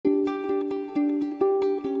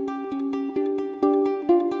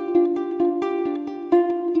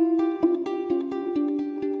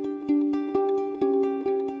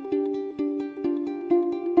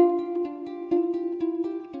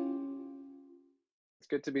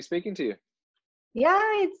good to be speaking to you. Yeah,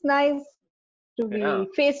 it's nice to Yeah, be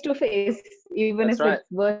face to face, even that's if right. it's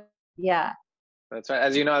virtual. Yeah. That's right.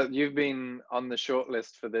 As you know, you've been on the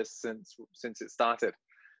shortlist for this since it started.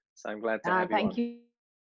 So I'm glad to have you Thank on. you.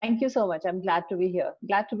 Thank you so much. I'm glad to be here.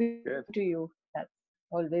 Glad to be Good, to you. That's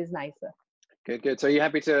always nicer. good, good. So are you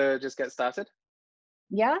happy to just get started?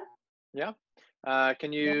 Yeah. Yeah.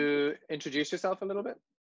 Can Yeah. you introduce yourself a little bit?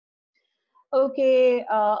 Okay.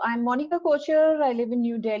 I'm Monica Kocher. I live in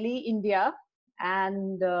New Delhi, India,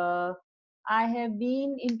 and I have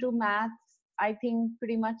been into maths. I think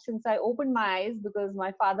pretty much since I opened my eyes, because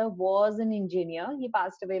my father was an engineer. He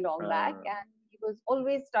passed away long back, Uh, and he was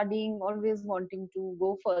always studying, always wanting to go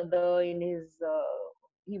further in his.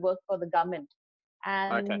 He worked for the government,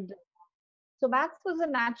 okay. and so maths was a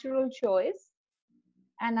natural choice.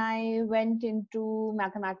 And I went into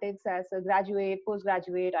mathematics as a graduate,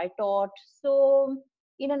 postgraduate. I taught. So,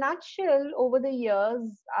 in a nutshell, over the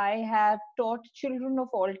years, I have taught children of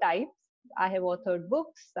all types. I have authored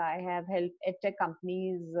books. I have helped edtech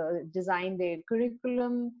companies design their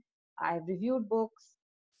curriculum. I have reviewed books.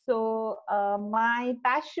 So, my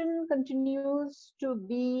passion continues to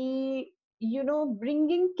be,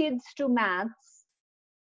 bringing kids to maths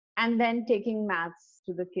and then taking maths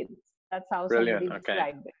to the kids. That's how Brilliant. somebody Okay.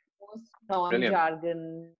 described it. Most Brilliant.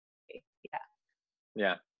 non-jargon. Yeah.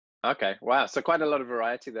 Yeah. Okay. Wow. So quite a lot of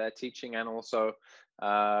variety there, teaching and also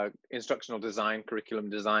instructional design, curriculum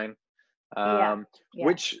design. Yeah.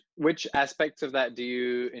 Yeah. Which aspects of that do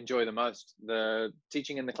you enjoy the most? The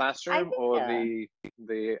teaching in the I classroom think or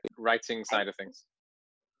the writing I, side of things?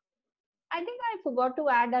 I think I forgot to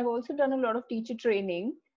add. I've also done a lot of teacher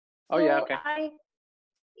training. Oh yeah. So Okay.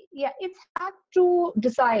 yeah, it's hard to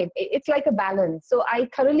decide. It's like a balance. So I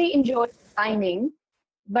thoroughly enjoy designing,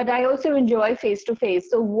 but I also enjoy face to face.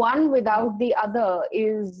 So one without the other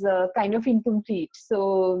is kind of incomplete.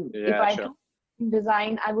 So if Yeah. I Sure. do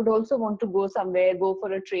design, I would also want to go somewhere, go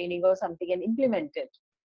for a training or something and implement it.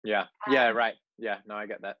 Yeah. Yeah. Right. Yeah. No, I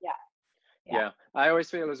get that. Yeah, yeah. Yeah, I always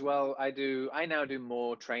feel as well. I now do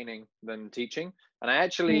more training than teaching, and I Mm.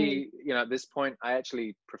 actually, at this point, I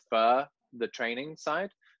actually prefer the training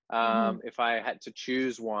side. Mm-hmm. If I had to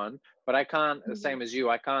choose one, but I can't. The Mm-hmm. same as you,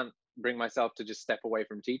 I can't bring myself to just step away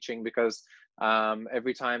from teaching because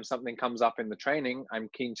every time something comes up in the training, I'm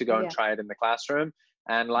keen to go and Yeah, try it in the classroom.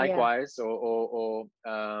 And yeah, likewise, or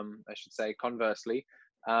I should say, conversely,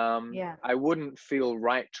 yeah. I wouldn't feel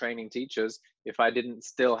right training teachers if I didn't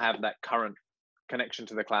still have that current connection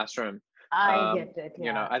to the classroom. I get it.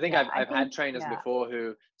 Yeah, I think yeah. I I've had think, trainers yeah. before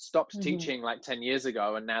who stopped Mm-hmm. teaching like 10 years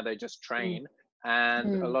ago and now they just Mm. train,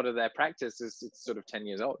 and a Mm. lot of their practice is it's sort of 10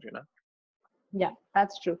 years old, Yeah,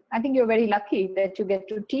 that's true. I think you're very lucky that you get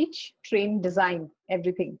to teach, train, design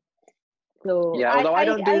everything. So Yeah, although I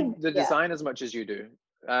don't do the yeah, design as much as you do.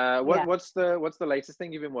 yeah. What's the latest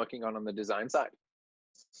thing you've been working on the design side?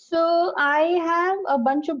 So I have a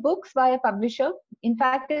bunch of books by a publisher. In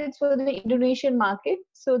fact, it's for the Indonesian market.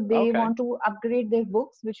 So they Okay. want to upgrade their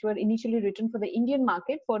books, which were initially written for the Indian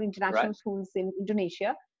market for Right. international schools in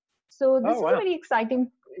Indonesia. So this Oh is a wow. very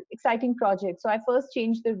exciting project. So I first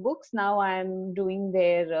changed their books. Now I'm doing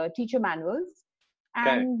their teacher manuals,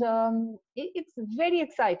 Okay. and it's very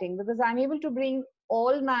exciting because I'm able to bring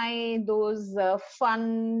all my those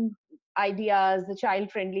fun ideas, the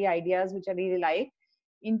child-friendly ideas, which I really like,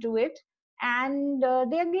 into it. And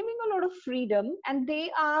they are giving a lot of freedom, and they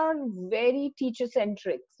are very teacher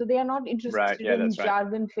centric. So they are not Right. interested Yeah, in that's right.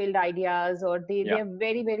 jargon filled ideas, or they Yeah. are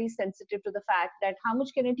very, very sensitive to the fact that how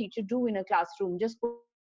much can a teacher do in a classroom, just put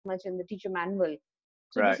much in the teacher manual.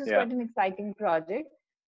 So this Right. is Yeah. quite an exciting project.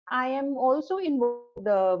 I am also involved in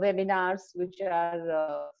the webinars, which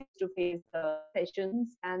are face-to-face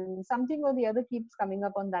sessions, and something or the other keeps coming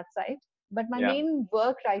up on that side. But my Yeah. main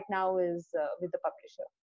work right now is with the publisher.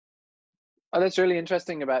 Oh, that's really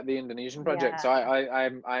interesting about the Indonesian project. So Yeah,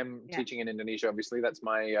 I'm yeah, teaching in Indonesia. Obviously, that's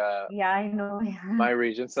my yeah. I know. my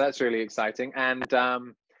region. So that's really exciting. And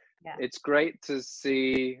Yeah, it's great to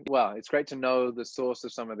see. Well, it's great to know the source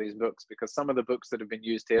of some of these books, because some of the books that have been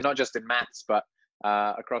used here, not just in maths, but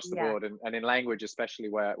across the yeah, board, and in language, especially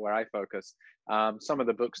where I focus, some of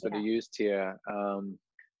the books that are yeah. used here.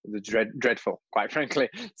 The dreadful, quite frankly.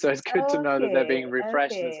 So it's good to know that they're being Okay,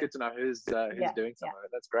 refreshed, and it's okay. good to know who's Yeah, doing some yeah. of it.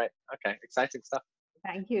 That's great. Okay, exciting stuff.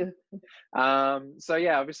 Thank you. So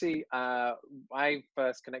yeah, obviously, I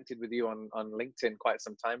first connected with you on LinkedIn quite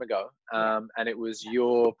some time ago, Yeah, and it was yeah.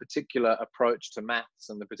 your particular approach to maths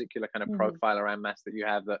and the particular kind of Mm-hmm. profile around maths that you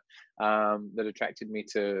have that attracted me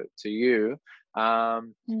to you.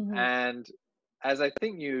 Um, Mm-hmm. and as I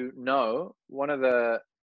think you know, one of the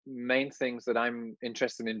main things that I'm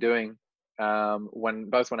interested in doing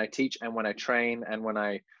both when I teach and when I train and when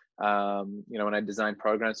I when I design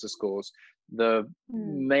programs for schools. The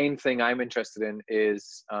main thing I'm interested in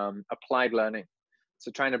is applied learning.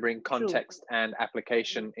 So trying to bring context and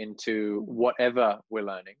application into whatever we're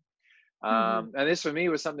learning. And this for me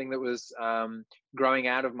was something that was growing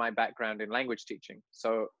out of my background in language teaching.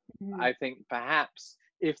 So I think perhaps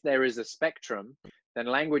if there is a spectrum, then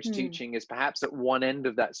language teaching is perhaps at one end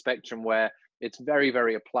of that spectrum where it's very,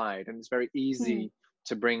 very applied and it's very easy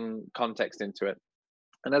to bring context into it.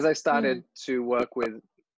 And as I started to work with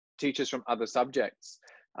teachers from other subjects,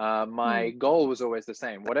 my goal was always the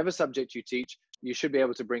same. Whatever subject you teach, you should be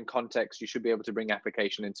able to bring context, you should be able to bring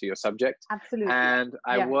application into your subject. Absolutely. And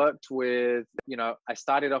I worked with, I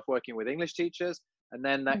started off working with English teachers, and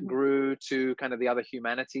then that grew to kind of the other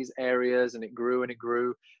humanities areas, and it grew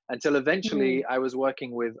until eventually I was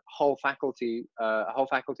working with whole faculties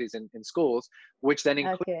in schools, which then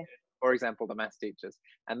included, for example, the maths teachers.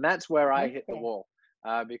 And that's where I hit the wall,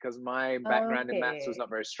 because my background in maths was not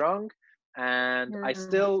very strong. And I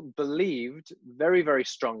still believed very, very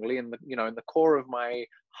strongly in the core of my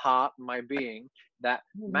heart, my being, that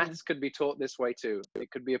maths could be taught this way too. It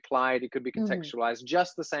could be applied, it could be contextualized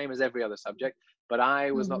just the same as every other subject, but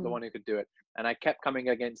I was not the one who could do it. And I kept coming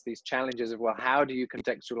against these challenges of, well, how do you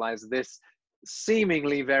contextualize this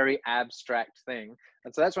seemingly very abstract thing?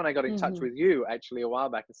 And so that's when I got in touch with you actually a while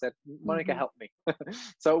back and said, Monica, help me.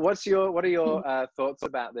 So what are your thoughts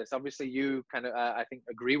about this? Obviously you kind of, I think,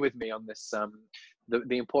 agree with me on this,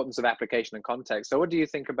 the importance of application and context. So what do you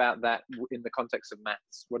think about that in the context of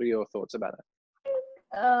maths? What are your thoughts about it?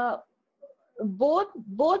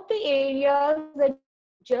 Both the areas that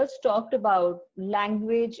just talked about,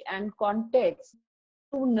 language and context,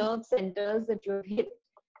 two nerve centers that you've hit.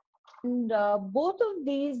 And both of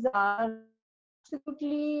these are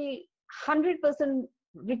absolutely 100%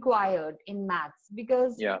 required in maths,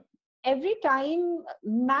 because every time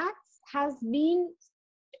maths has been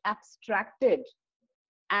abstracted,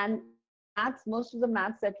 and most of the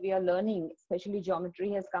maths that we are learning, especially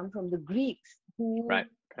geometry, has come from the Greeks, who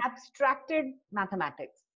abstracted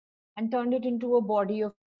mathematics and turned it into a body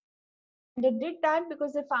of. They did that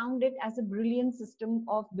because they found it as a brilliant system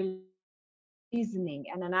of reasoning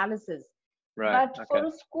and analysis. But for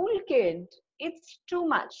a school kid, it's too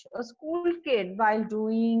much. A school kid, while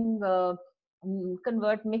doing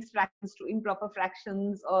convert mixed fractions to improper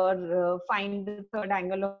fractions, or find the third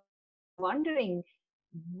angle of, wondering,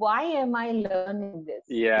 why am I learning this?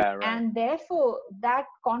 And therefore, that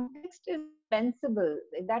context is sensible.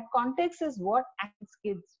 That context is what asks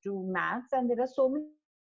kids to maths. And there are so many,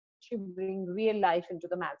 you bring real life into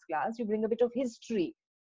the maths class. You bring a bit of history,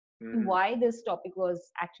 why this topic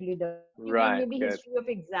was actually done. Maybe history of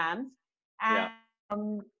exams.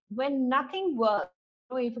 And when nothing works,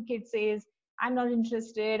 if a kid says, I'm not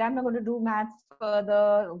interested, I'm not going to do maths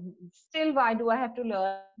further, still why do I have to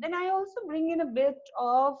learn? Then I also bring in a bit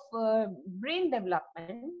of brain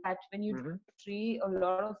development, that when you do history, a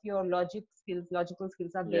lot of your logical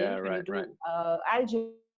skills are built. When you do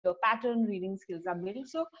algebra, pattern reading skills are built.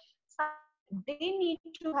 So they need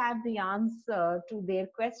to have the answer to their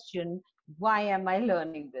question, why am I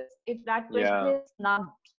learning this? If that question is snubbed,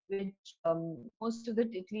 which most of at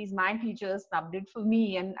least my teachers snubbed it for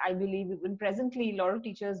me, and I believe even presently a lot of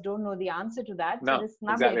teachers don't know the answer to that. No, so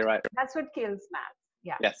snub exactly it. right. That's what kills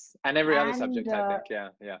maths. Yes, and every other subject, I think.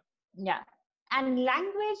 Yeah. And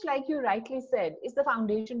language, like you rightly said, is the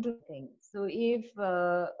foundation to things. So if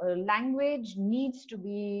language needs to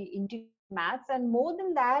be integrated in maths, and more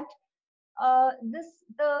than that,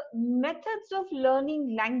 the methods of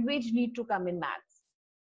learning language need to come in maths.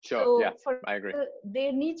 So I agree.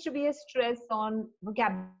 There needs to be a stress on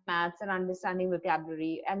vocabulary maths and understanding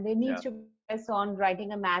vocabulary, and there needs to be a stress on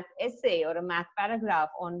writing a math essay or a math paragraph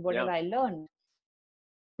on whatever I learned.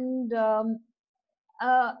 And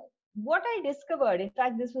what I discovered, in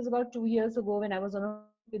fact, this was about 2 years ago, when I was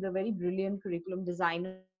with a very brilliant curriculum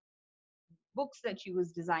designer, books that she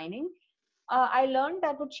was designing. I learned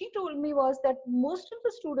that what she told me was that most of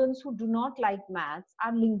the students who do not like maths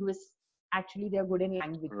are linguists. Actually, they're good in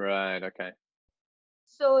language. Right, okay.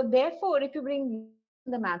 So therefore, if you bring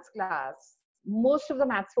the maths class, most of the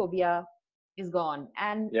maths phobia is gone.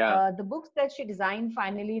 And the books that she designed,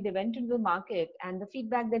 finally, they went into the market. And the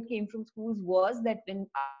feedback that came from schools was that when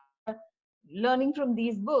learning from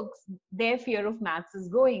these books, their fear of maths is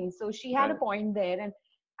going. So she had a point there. And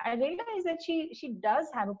I realized that she does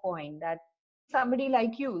have a point, that somebody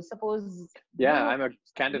like you, suppose I'm a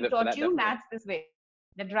candidate for that. Taught you maths this way,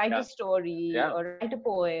 that write a story or write a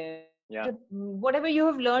poem, whatever you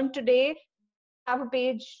have learned today, have a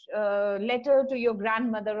page letter to your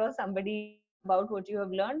grandmother or somebody about what you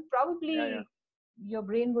have learned, Yeah. probably your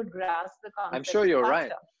brain would grasp the I'm sure concepts you're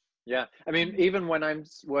right. faster. Yeah. I mean, even when I'm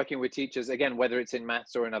working with teachers, again, whether it's in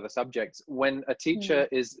maths or in other subjects, when a teacher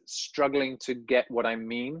is struggling to get what I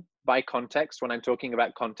mean by context, when I'm talking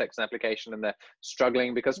about context and application, and they're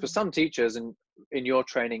struggling, because for some teachers, and in your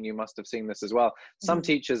training, you must have seen this as well, some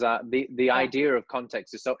teachers are, the idea of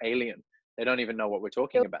context is so alien. They don't even know what we're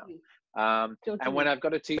talking about. And when I've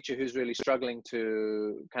got a teacher who's really struggling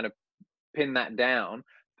to kind of pin that down,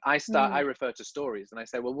 I refer to stories, and I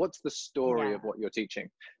say, well, what's the story of what you're teaching?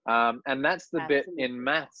 And that's the bit in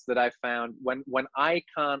maths that I found when I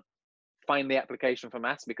can't find the application for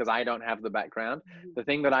maths because I don't have the background, the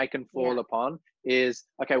thing that I can fall upon is,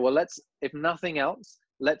 okay, well, if nothing else,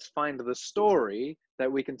 let's find the story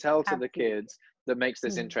that we can tell to the kids that makes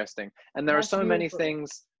this interesting. And there are so many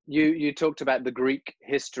things. You talked about the Greek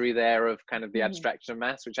history there of kind of the abstraction of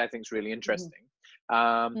maths, which I think is really interesting.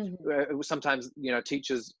 Sometimes,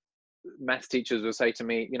 maths teachers will say to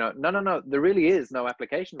me, no, there really is no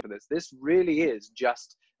application for this. This really is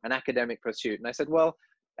just an academic pursuit. And I said, well,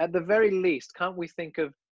 at the very least, can't we think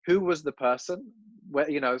of who was the person where,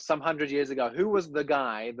 some 100 years ago, who was the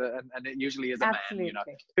guy that, and it usually is a man,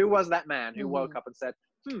 who was that man who woke up and said,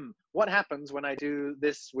 what happens when I do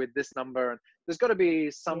this with this number? And there's got to be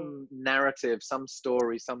some narrative, some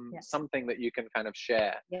story, something that you can kind of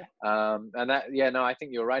share. And that, I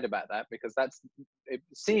think you're right about that, because it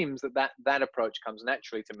seems that approach comes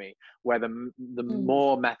naturally to me, where the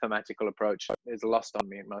more mathematical approach is lost on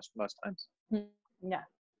me most times. Yeah.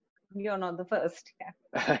 You're not the first.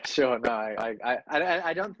 Sure. No,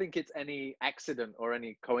 I don't think it's any accident or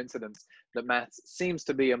any coincidence that maths seems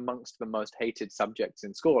to be amongst the most hated subjects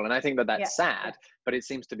in school. And I think that's sad, but it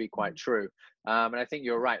seems to be quite true. And I think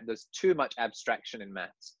you're right. There's too much abstraction in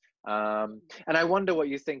maths. And I wonder what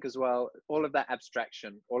you think as well, all of that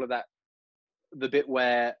abstraction, all of that, the bit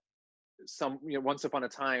where once upon a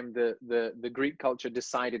time, the Greek culture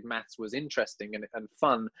decided maths was interesting and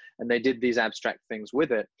fun, and they did these abstract things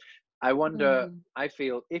with it. I wonder, I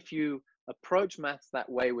feel if you approach maths that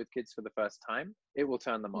way with kids for the first time, it will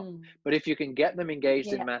turn them on. But if you can get them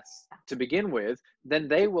engaged in maths to begin with, then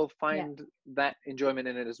they will find that enjoyment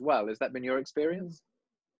in it as well. Has that been your experience?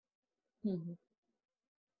 Yeah,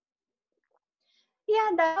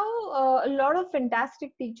 that's how a lot of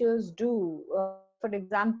fantastic teachers do. For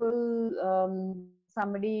example,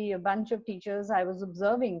 a bunch of teachers I was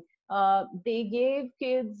observing, they gave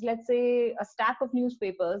kids, let's say, a stack of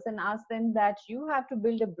newspapers and asked them that you have to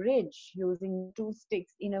build a bridge using 2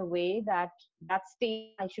 sticks in a way that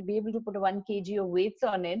stick, I should be able to put a 1 kg of weights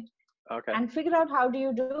on it. And figure out how do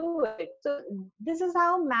you do it. So this is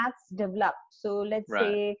how maths developed. So let's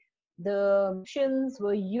say the Egyptians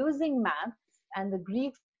were using maths, and the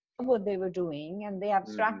Greeks knew what they were doing, and they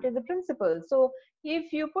abstracted the principles. So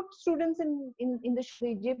if you put students in the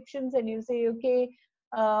Egyptians and you say, okay,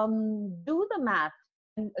 do the math,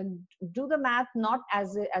 and do the math not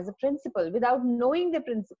as a principle, without knowing the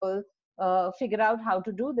principle, figure out how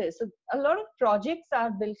to do this. So a lot of projects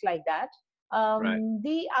are built like that.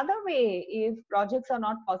 The other way, if projects are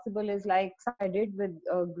not possible, is like I did with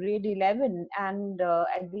grade 11, and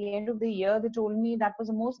at the end of the year they told me that was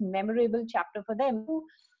the most memorable chapter for them,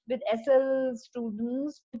 with SL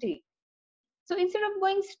students. So instead of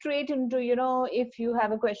going straight into, if you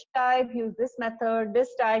have a question type, use this method, this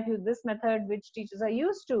type, use this method, which teachers are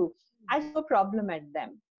used to, I threw a problem at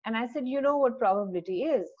them. And I said, you know what probability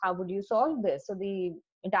is? How would you solve this? So the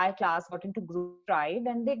entire class got into group, tried,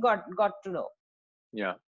 and they got to know.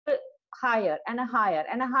 Higher and a higher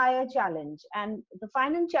and a higher challenge. And the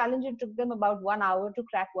final challenge, it took them about 1 hour to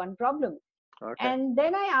crack one problem. And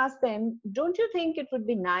then I asked them, don't you think it would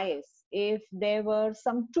be nice if there were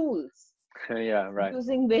some tools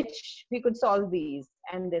using which we could solve these?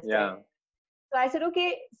 And they said, so I said,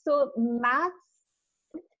 okay, so maths,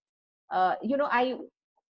 I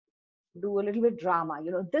do a little bit drama.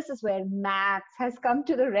 This is where maths has come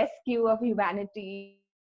to the rescue of humanity.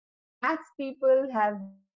 Maths people have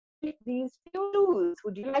these few tools.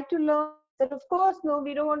 Would you like to learn? I said, of course, no,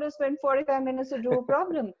 we don't want to spend 45 minutes to do a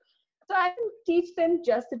problem. So I will teach them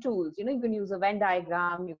just the tools. You can use a Venn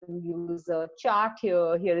diagram, you can use a chart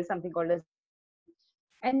here. Here is something called as.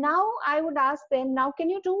 And now I would ask them, now can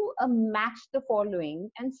you do a match the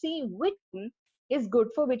following and see which tool is good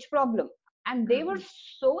for which problem? And they were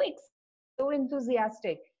so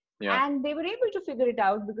enthusiastic. And they were able to figure it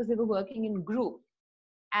out because they were working in group.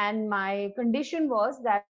 And my condition was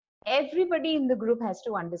that everybody in the group has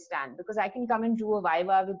to understand, because I can come and do a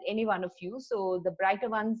viva with any one of you. So the brighter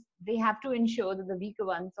ones, they have to ensure that the weaker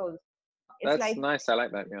ones also. That's nice. I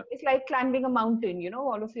like that. Yeah. It's like climbing a mountain.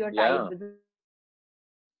 All of you are tied with the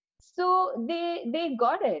So they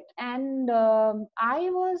got it, and I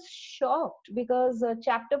was shocked because a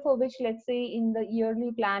chapter for which, let's say, in the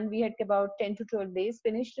yearly plan we had about 10 to 12 days,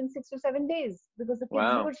 finished in 6 to 7 days, because the kids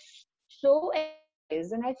Wow. were so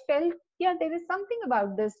engaged. And I felt, yeah, there is something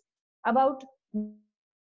about this, about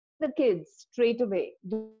the kids straight away,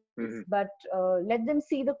 Hmm. but let them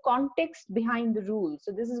see the context behind the rules.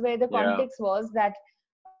 So this is where the Yeah. context was that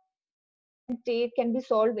take can be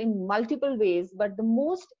solved in multiple ways, but the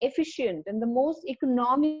most efficient and the most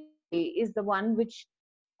economic way is the one which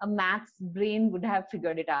a maths brain would have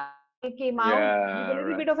figured it out. It came out with Yeah. a little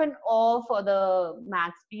Right. bit of an awe for the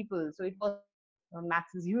maths people. So it was,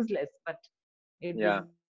 maths is useless, but it was Yeah.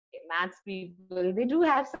 maths people. They do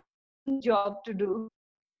have some job to do.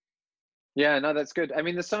 Yeah, no, that's good. I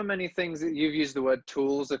mean, there's so many things that you've used the word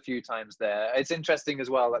tools a few times there. It's interesting as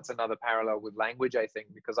well. That's another parallel with language, I think,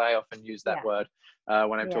 because I often use that Yeah, word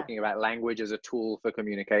when I'm yeah, talking about language as a tool for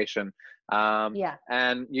communication. Um, yeah,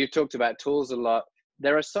 and you talked about tools a lot.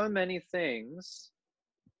 There are so many things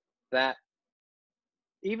that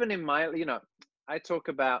even in my, I talk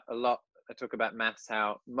about a lot. I talk about maths,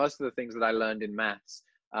 how most of the things that I learned in maths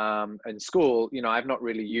in school, I've not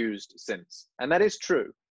really used since. And that is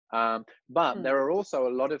true. But hmm, there are also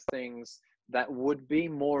a lot of things that would be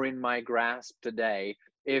more in my grasp today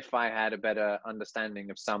if I had a better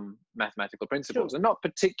understanding of some mathematical principles, true. and not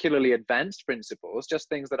particularly advanced principles, just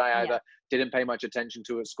things that I Yeah, either didn't pay much attention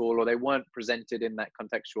to at school or they weren't presented in that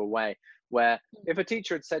contextual way. Where if a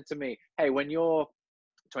teacher had said to me, hey, when you're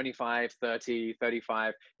 25, 30,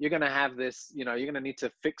 35, you're going to have this, you're going to need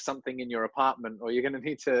to fix something in your apartment, or you're going to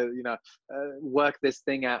need to, work this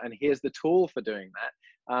thing out. And here's the tool for doing that.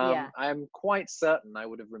 yeah. I'm quite certain I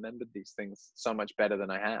would have remembered these things so much better than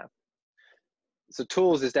I have. So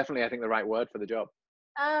tools is definitely, I think, the right word for the job.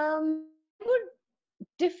 I would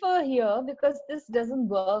differ here because this doesn't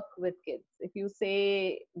work with kids. If you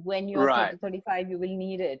say when you're Right. 30, 35, you will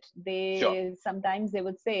need it, Sure. they sometimes they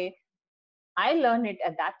would say, I learned it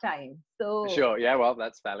at that time. So Sure. Yeah. Well,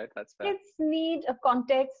 that's valid. That's fair. kids need a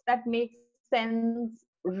context that makes sense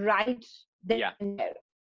right then Yeah. and there.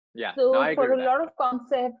 Yeah. No, I So agree with that.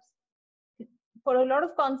 for a lot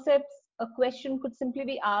of concepts, a question could simply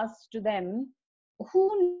be asked to them: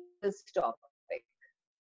 who knows this topic?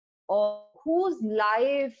 Or whose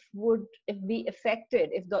life would be affected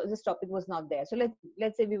if this topic was not there? So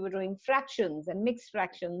let's say we were doing fractions and mixed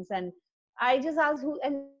fractions, and I just asked who,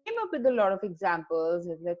 and came up with a lot of examples.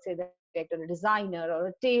 Let's say that or a designer or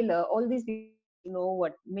a tailor, all these people know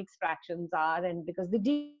what mixed fractions are, and because they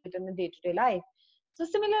deal with it in the day-to-day life. So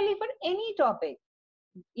similarly, for any topic,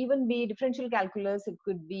 even be differential calculus, it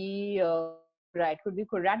could be right, could be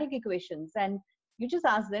quadratic equations, and you just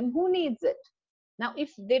ask them who needs it. Now,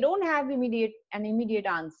 if they don't have an immediate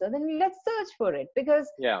answer, then let's search for it, because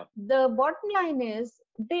Yeah. the bottom line is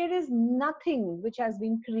there is nothing which has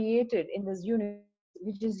been created in this universe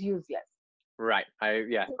which is useless. Right.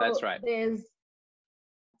 Yeah, that's So right. there's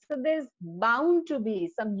bound to be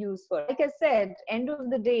some use for it. Like I said, end of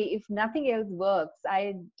the day, if nothing else works,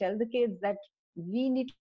 I tell the kids that we need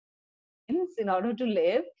in order to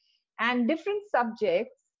live, and different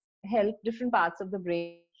subjects help different parts of the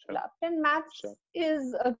brain Sure. develop, and maths Sure.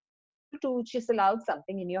 is a to chisel out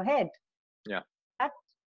something in your head. Yeah. That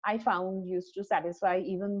I found used to satisfy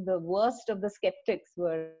even the worst of the skeptics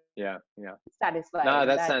were Yeah. Yeah. No, satisfied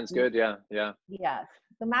that that, sounds good. Yeah. Yeah. yes,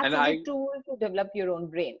 the maths And is a I, tool to develop your own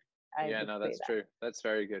brain. I yeah, would no, say that's that. true. That's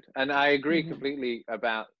very good. And I agree Hmm. completely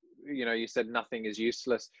about, you said nothing is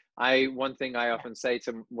useless. One thing I Yeah. often say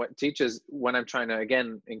to what teachers when I'm trying to,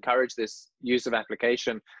 again, encourage this use of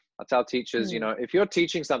application, I'll tell teachers, Hmm. if you're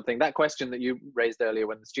teaching something, that question that you raised earlier,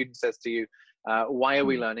 when the student says to you, why are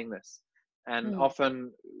we Hmm. learning this? And Hmm.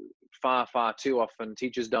 often, far, far too often,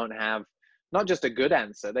 teachers don't have not just a good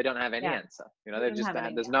answer, they don't have any Yeah. answer. They They've don't just have had,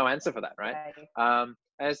 any there's no answer. answer for that, right? Right.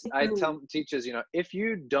 As I Clue. tell teachers, if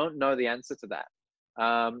you don't know the answer to that,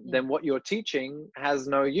 Hmm. then what you're teaching has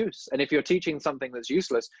no use. And if you're teaching something that's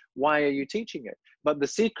useless, why are you teaching it? But the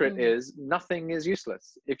secret Hmm. is nothing is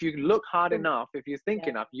useless. If you look hard So, enough, if you think yeah.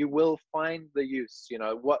 enough, you will find the use.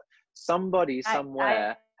 What somebody I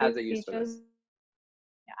somewhere has a use for teachers, this.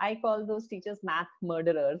 I call those teachers math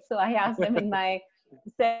murderers. So I ask them in my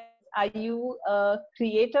set, are you a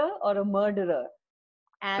creator or a murderer?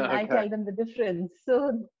 And I Okay. tell them the difference.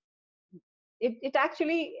 So it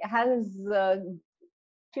actually has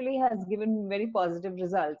given very positive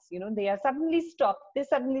results. They suddenly stop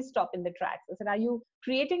in the tracks. I said, are you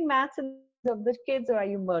creating maths of the kids, or are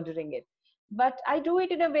you murdering it? But I do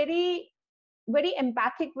it in a very, very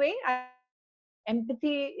empathic way.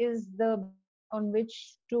 Empathy is the on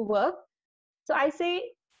which to work. So I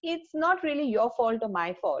say, it's not really your fault or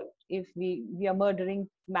my fault if we are murdering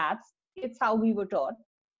maths. It's how we were taught,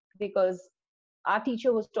 because our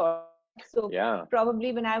teacher was taught. So Yeah.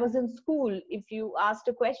 probably when I was in school, if you asked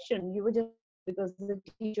a question, you were just because the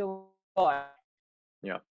teacher was taught.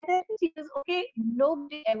 Yeah. And then teachers, okay,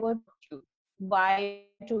 nobody ever taught you why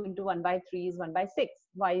 2 into 1 by 3 is 1 by 6.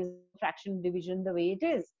 Why is fraction division the way it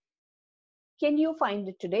is? Can you find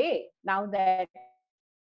it today? Now that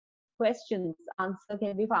questions answer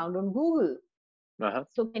can be found on Google. Uh-huh.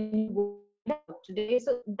 So can you go out today?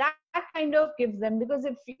 So that kind of gives them, because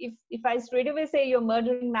if I straight away say you're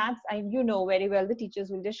murdering maths, you know very well the teachers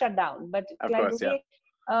will just shut down. But it's Of like, course, yeah. okay,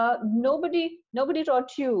 nobody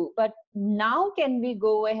taught you, but now can we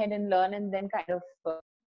go ahead and learn, and then kind of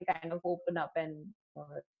open up and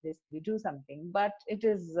we do something. But it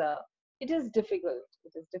is difficult.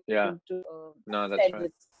 It is Yeah. difficult to No, that's said.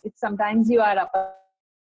 right. It's sometimes you are up.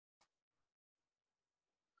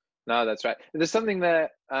 No, that's right. There's something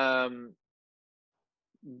there,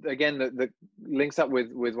 again, that links up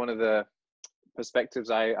with one of the perspectives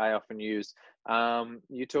I often use.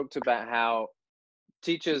 You talked about how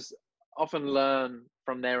teachers often learn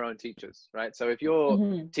from their own teachers, right? So if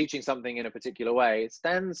you're teaching something in a particular way, it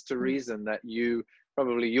stands to reason that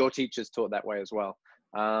your teachers taught that way as well.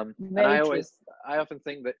 And Very true. I often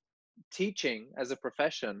think that teaching as a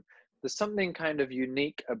profession, there's something kind of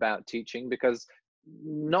unique about teaching, because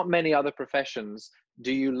not many other professions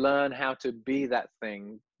do you learn how to be that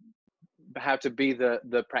thing, how to be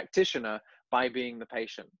the practitioner by being the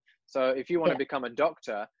patient. So if you want to become a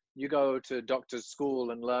doctor, you go to doctor's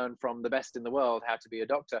school and learn from the best in the world how to be a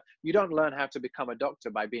doctor. You don't learn how to become a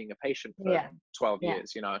doctor by being a patient for 12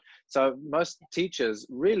 years, you know. So most teachers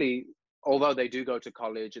really, although they do go to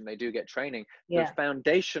college and they do get training, the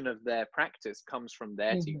foundation of their practice comes from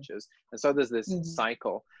their teachers. And so there's this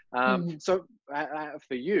cycle. So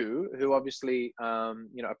for you, who obviously,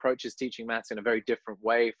 approaches teaching maths in a very different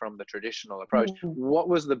way from the traditional approach, what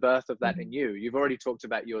was the birth of that in you? You've already talked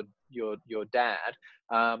about your dad.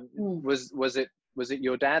 Was it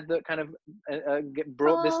your dad that kind of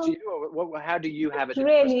brought this to you, or how do you have it?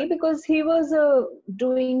 Really, because he was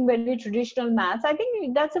doing very traditional maths. I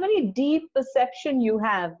think that's a very deep perception you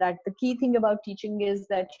have, that the key thing about teaching is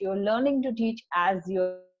that you're learning to teach as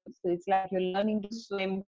you're. So it's like you're learning to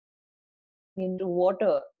swim into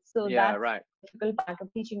water. So that's right. the difficult part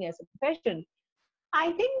of teaching as a profession.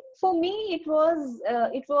 I think for me it was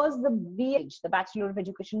the BH, the Bachelor of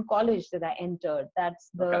Education college that I entered. That's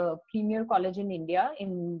the premier college in India,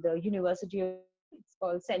 in the University of, it's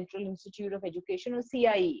called Central Institute of Education, or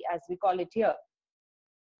CIE as we call it here.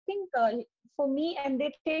 I think for me, and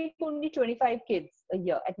they take only 25 kids a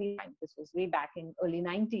year at the time. This was way back in early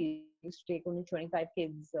 90s. Used to take only 25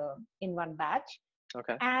 kids in one batch.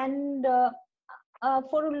 And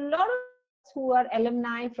for a lot of who are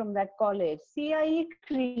alumni from that college, CIE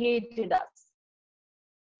created us.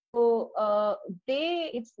 So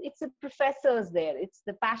it's the professors there. It's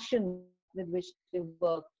the passion with which they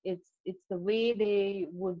work. It's the way they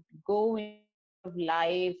would go into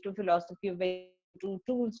life, to philosophy of it, to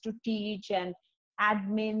tools to teach and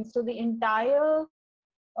admin. So the entire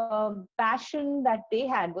passion that they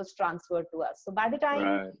had was transferred to us. So by the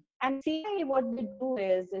time, and CIE, what they do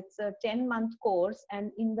is, it's a 10-month course,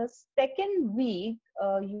 and in the second week,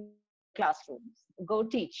 you classrooms, go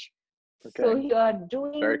teach. So you are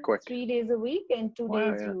doing 3 days a week, and 2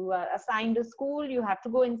 days you are assigned a school. You have to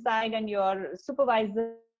go inside, and your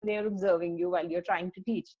supervisor, they're observing you while you're trying to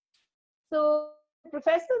teach. So the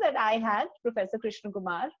professor that I had, Professor Krishna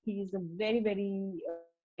Kumar, he's a very, very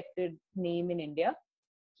respected name in India.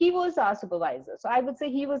 He was our supervisor. So I would say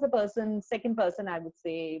he was the second person I would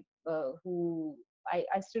say, who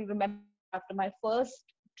I still remember after my first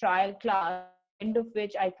trial class, end of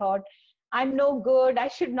which I thought, I'm no good. I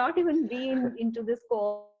should not even be into this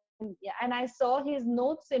course. And I saw his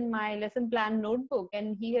notes in my lesson plan notebook,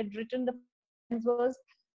 and he had written the was,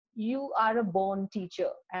 "You are a born teacher."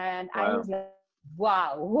 And I was like,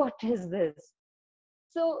 wow, what is this?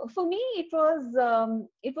 So for me, it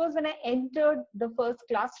was when I entered the first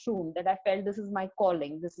classroom that I felt this is my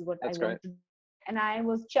calling. This is what I want to do. And I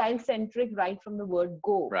was child-centric right from the word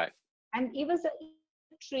go. And it was a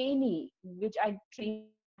trainee, which I trained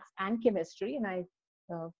and chemistry, and I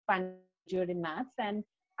majored in maths. And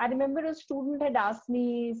I remember a student had asked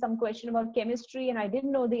me some question about chemistry, and I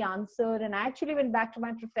didn't know the answer. And I actually went back to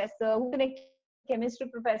my professor, who's a chemistry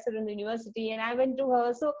professor in the university, and I went to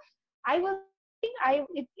her. So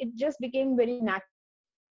it just became very natural.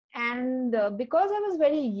 And because I was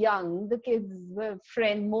very young, the kids were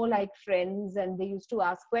more like friends, and they used to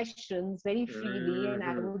ask questions very freely, and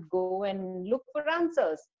I would go and look for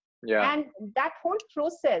answers. Yeah. And that whole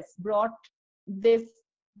process brought this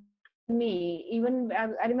me. Even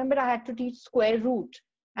I remember I had to teach square root,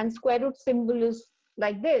 and square root symbol is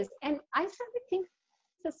like this. And I started thinking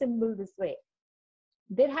the symbol this way.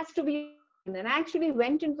 There has to be, and I actually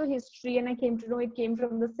went into history and I came to know it came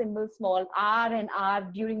from the symbol small r, and r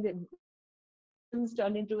during the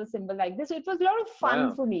turned into a symbol like this. So it was a lot of fun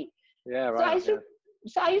Wow. for me. Yeah. So I Right. used to,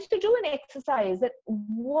 so I used to do an exercise that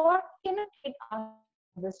what can a kid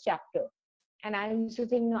ask this chapter, and I used to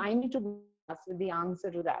think, no, I need to ask the answer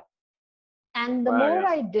to that. And the Wow. more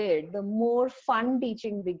Yeah. I did, the more fun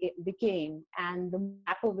teaching became, and the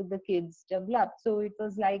rapport with the kids developed. So it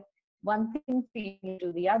was like one thing feeding to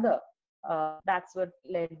the other. That's what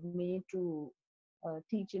led me to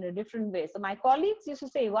teach in a different way. So my colleagues used to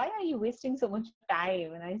say, "Why are you wasting so much time?"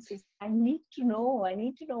 And I said, "I need to know. I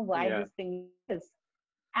need to know why Yeah. this thing is."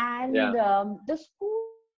 Yeah. And the school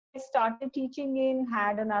I started teaching in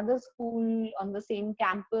had another school on the same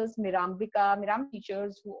campus, Mirambika. Miram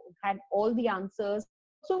teachers who had all the answers.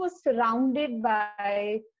 So was surrounded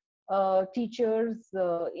by teachers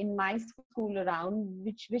in my school around,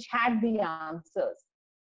 which had the answers.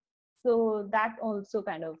 So that also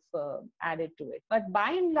kind of added to it. But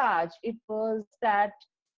by and large, it was that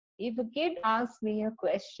if a kid asks me a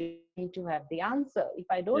question, I need to have the answer. If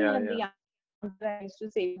I don't Yeah. have Yeah. the answer, I used to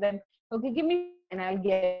say to them, okay, give me and I'll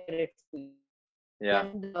get it for you. Yeah.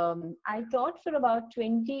 And I taught for about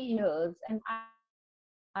 20 years, and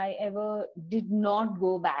I ever did not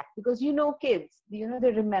go back because kids, they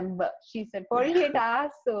remember. She said 48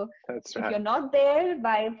 hours. So That's if right. you're not there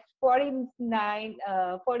by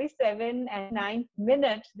 47 and 9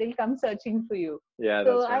 minutes, they'll come searching for you. Yeah.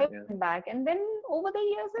 So That's right. I Yeah. went back, and then over the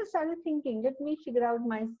years, I started thinking, let me figure out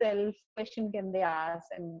myself, question can they ask,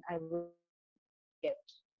 and I will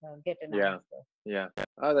get an Yeah. answer. Yeah.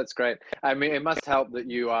 Oh, that's great. I mean, it must help that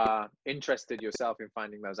you are interested yourself in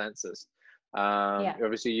finding those answers. Yeah,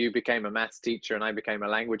 Obviously, you became a maths teacher and I became a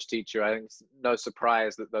language teacher. I think it's no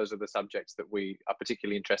surprise that those are the subjects that we are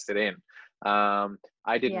particularly interested in.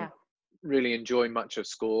 I didn't yeah. really enjoy much of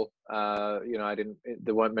school. I didn't.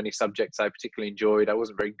 There weren't many subjects I particularly enjoyed. I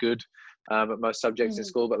wasn't very good at most subjects in Mm-hmm.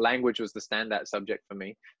 school, but language was the standout subject for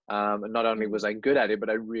me. And not only was Mm-hmm. I good at it, but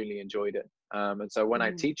I really enjoyed it. And so when I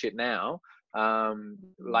Mm-hmm. teach it now,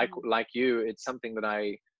 like Mm-hmm. you, it's something that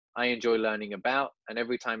I enjoy learning about. And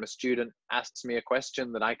every time a student asks me a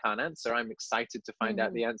question that I can't answer, I'm excited to find out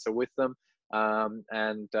Mm-hmm. the answer with them.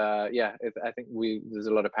 Yeah, I think there's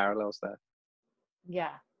a lot of parallels there.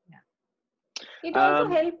 Yeah. It also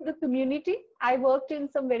Um, helped the community. I worked in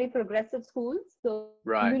some very progressive schools, so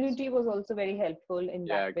right. community was also very helpful in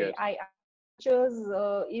that Yeah, way. good. I teachers,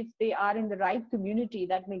 if they are in the right community,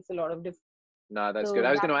 that makes a lot of difference. No, that's good. So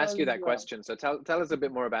I was going that to ask you was that question. So tell us a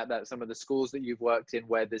bit more about that. Some of the schools that you've worked in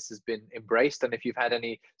where this has been embraced, and if you've had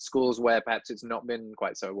any schools where perhaps it's not been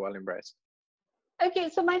quite so well embraced. okay.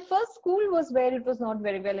 So my first school was where it was not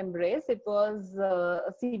very well embraced. It was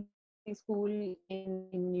a CBSE school in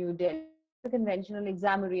New Delhi, a conventional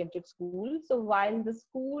exam-oriented school. So while the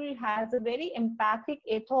school has a very empathic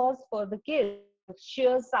ethos for the kids,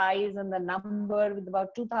 sheer size and the number with about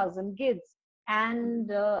 2,000 kids, and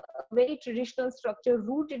a very traditional structure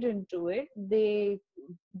rooted into it, they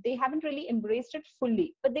haven't really embraced it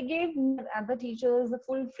fully. But they gave other teachers the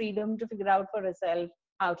full freedom to figure out for herself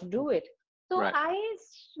how to do it. So Right. I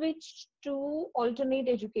switched to alternate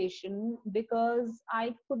education because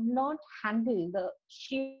I could not handle the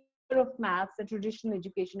sheer of maths that traditional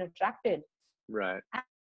education attracted. Right. And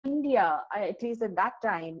India, at least at that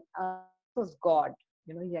time, was God.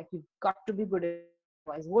 Like you've got to be good at it,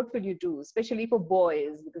 otherwise what will you do? Especially for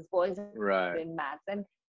boys, because boys are Right. in maths. And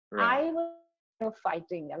Right. I was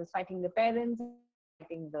fighting. I was fighting the parents,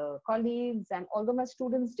 fighting the colleagues, and although my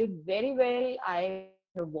students did very well, I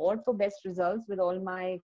award for best results with all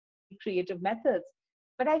my creative methods.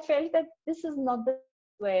 But I felt that this is not the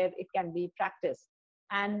where it can be practiced.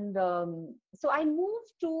 And so I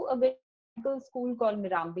moved to a very local school called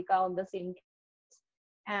Mirambika on the same campus.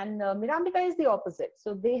 And Mirambika is the opposite.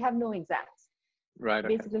 So they have no exams. Right.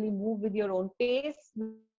 Okay. Basically move with your own pace.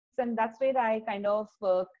 And that's where I kind of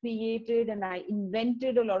created and I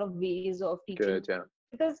invented a lot of ways of teaching. Good. Yeah.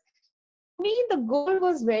 Because for me, the goal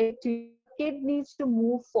was very clear. Kid needs to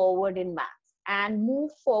move forward in maths and move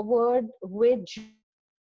forward with.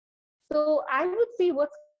 So I would see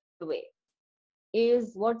what's the way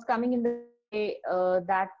is what's coming in the way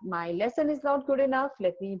that my lesson is not good enough.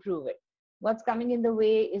 Let me improve it. What's coming in the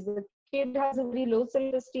way is the kid has a very low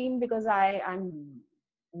self-esteem because I'm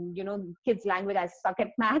kids language, I suck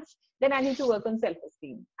at maths. Then I need to work on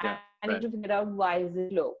self-esteem. Yeah. I need Right. to figure out why is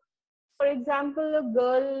it low. for example, a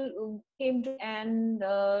girl came to me and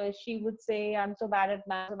she would say, I'm so bad at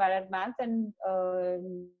maths, so bad at maths. And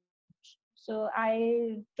so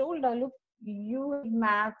I told her, look, you make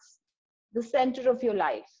maths the center of your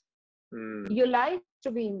life. Your life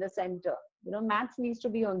to be in the center. Maths needs to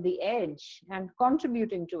be on the edge and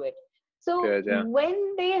contributing to it. So Good, yeah.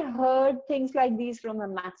 when they heard things like these from a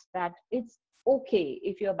maths, that it's okay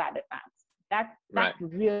if you're bad at maths, that Right.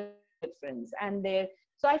 real difference. And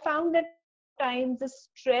so I found that times the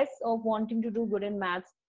stress of wanting to do good in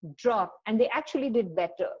maths dropped, and they actually did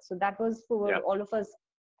better. So that was for all of us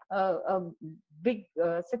a big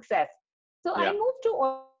success. So I moved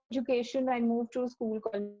to education. I moved to a school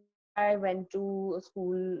called, I went to a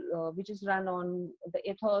school which is run on the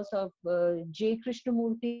ethos of J.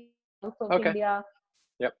 Krishnamurti, South of India.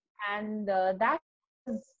 Yep. And that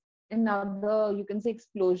is another, you can say,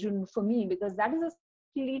 explosion for me, because that is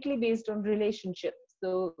completely based on relationships.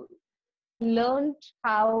 So I learned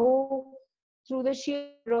how, through the sheer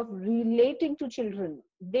of relating to children,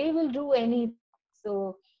 they will do anything.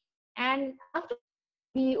 So, and after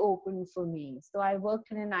be open for me. So I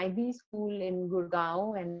worked in an IB school in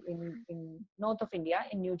Gurgaon and in north of India,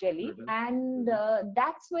 in New Delhi. And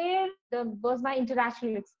that's where was my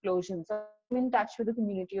international explosion. So I'm in touch with the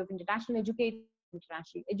community of international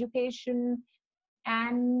education.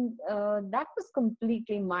 And that was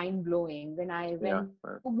completely mind-blowing when I went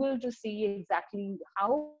to Google to see exactly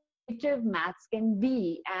how creative maths can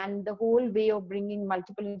be, and the whole way of bringing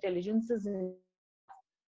multiple intelligences in.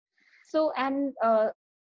 So, and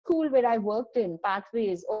school where I worked in,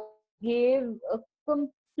 Pathways, gave a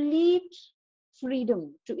complete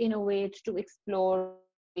freedom to innovate, to explore,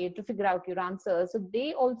 to figure out your answers. So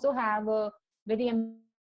they also have a very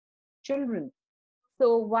children.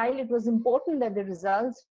 So while it was important that the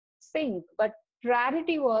results sync, but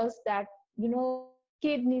priority was that,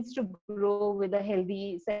 kid needs to grow with a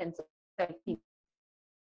healthy sense of self-esteem.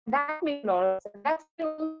 That made a lot of sense. That's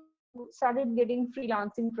started getting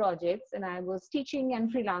freelancing projects, and I was teaching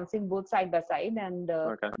and freelancing both side by side. And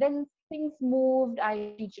then things moved.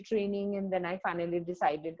 I teacher training, and then I finally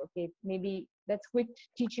decided, okay, maybe let's quit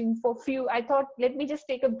teaching for few. I thought, let me just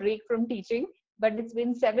take a break from teaching. But it's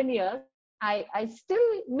been 7 years. I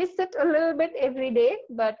still miss it a little bit every day,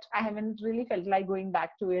 but I haven't really felt like going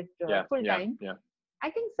back to it full time. I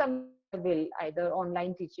think some will, either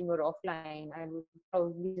online teaching or offline. I will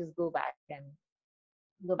probably just go back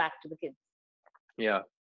to the kids. Yeah.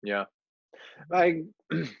 As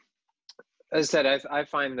I said, I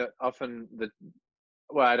find that often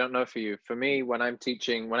well, I don't know for you. For me, when I'm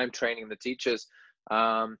teaching, when I'm training the teachers,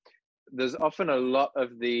 there's often a lot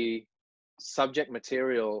of the subject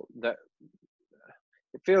material that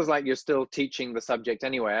it feels like you're still teaching the subject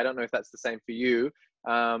anyway. I don't know if that's the same for you.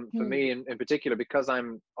 For me in particular, because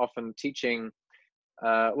I'm often teaching,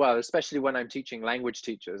 well, especially when I'm teaching language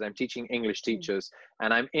teachers, I'm teaching English teachers,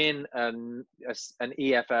 and I'm in an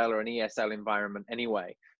EFL or an ESL environment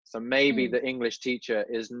anyway. So maybe the English teacher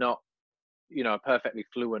is not, perfectly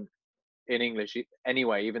fluent in English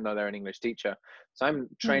anyway, even though they're an English teacher. So I'm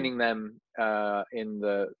training them in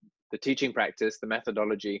the teaching practice, the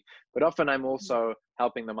methodology, but often I'm also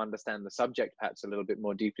helping them understand the subject perhaps a little bit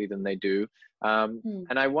more deeply than they do.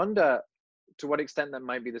 And I wonder to what extent that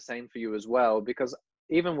might be the same for you as well, because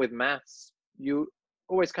even with maths, you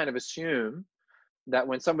always kind of assume that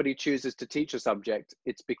when somebody chooses to teach a subject,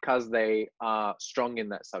 it's because they are strong in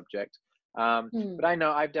that subject. But I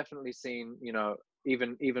know I've definitely seen,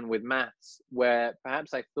 even with maths, where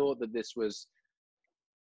perhaps I thought that this was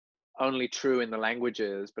only true in the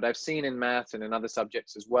languages, but I've seen in maths and in other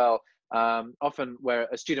subjects as well, often where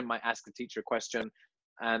a student might ask the teacher a question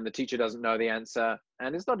and the teacher doesn't know the answer,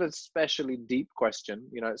 and it's not a especially deep question,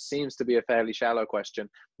 it seems to be a fairly shallow question.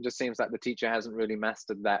 It just seems like the teacher hasn't really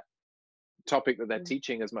mastered that topic that they're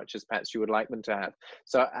teaching as much as perhaps you would like them to have.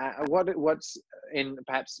 So what's in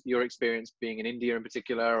perhaps your experience being in India in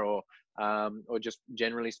particular, or just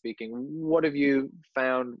generally speaking, what have you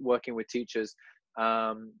found working with teachers?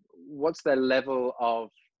 What's their level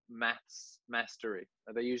of maths mastery?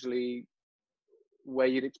 Are they usually where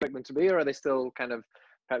you'd expect them to be, or are they still kind of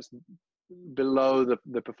perhaps below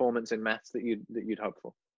the performance in maths that you'd hope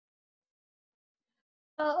for?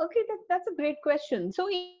 Okay, that's a great question. So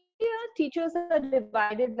here, teachers are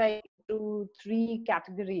divided like into 3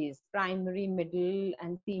 categories: primary, middle,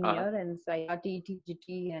 and senior, and CIRT,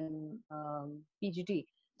 TGT, and PGT.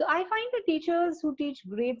 So I find the teachers who teach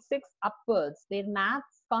grade 6 upwards, their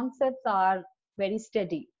maths concepts are very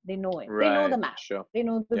steady. They know it. They know the math. They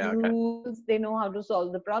know the rules. They know how to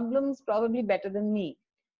solve the problems, probably better than me.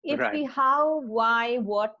 It's Right. the how, why,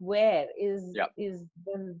 what, where Yep.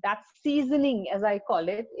 that seasoning, as I call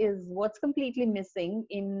it, is what's completely missing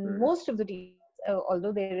in Mm. most of the teachers.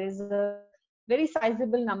 Although there is a very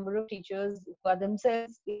sizable number of teachers who are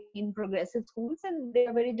themselves in progressive schools, and they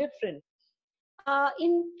are very different.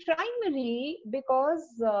 In primary, because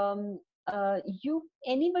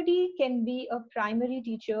anybody can be a primary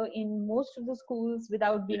teacher in most of the schools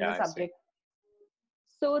without being Yeah, a I see. subject.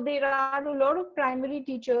 So there are a lot of primary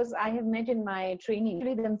teachers I have met in my training,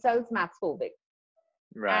 actually themselves maths phobic.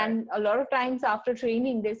 Right. And a lot of times after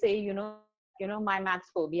training, they say, my maths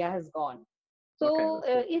phobia has gone. Okay, So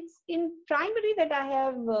that's good. it's in primary that I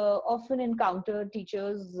have often encountered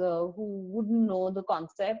teachers who wouldn't know the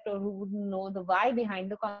concept or who wouldn't know the why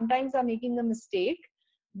behind the sometimes are making a mistake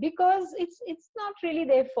because it's not really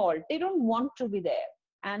their fault. They don't want to be there.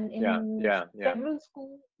 And Yeah, in yeah, yeah, several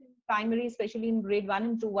schools, in primary, especially in grade 1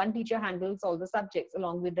 and 2, one teacher handles all the subjects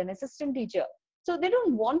along with an assistant teacher. So they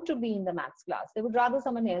don't want to be in the maths class. They would rather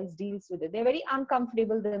someone else deals with it. They're very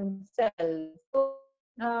uncomfortable themselves. So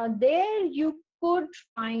there you could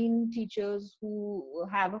find teachers who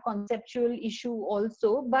have a conceptual issue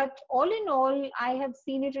also. But all in all, I have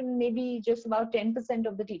seen it in maybe just about 10%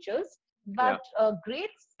 of the teachers. yeah, But grade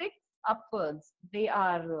 6 upwards, they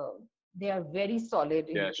are very solid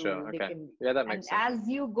yeah. into Sure. they Okay. can. Yeah, that And makes sense. as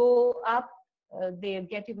you go up, they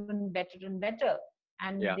get even better and better,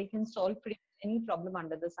 and Yeah, they can solve pretty much any problem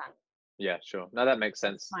under the sun. yeah, sure. No, that makes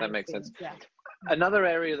That's sense. my That makes sense. experience. Yeah. Another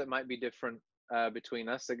area that might be different between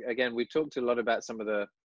us, again, we talked a lot about some of the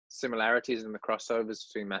similarities and the crossovers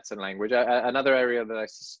between maths and language. Another area that I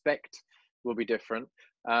suspect will be different.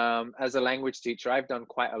 As a language teacher, I've done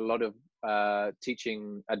quite a lot of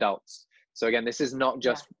teaching adults. So again, this is not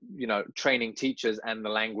Yeah. just, training teachers and the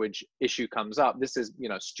language issue comes up. This is,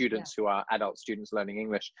 Yeah. students who are adult students learning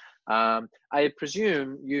English. I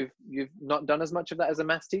presume you've not done as much of that as a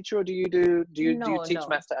maths teacher, or do you No, teach no.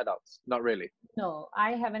 maths to adults? Not really. No,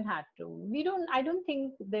 I haven't had to. I don't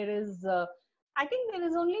think there is, I think there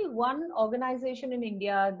is only one organization in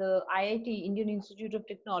India, the IIT, Indian Institute of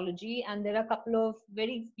Technology, and there are a couple of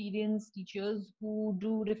very experienced teachers who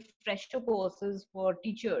do refresher courses for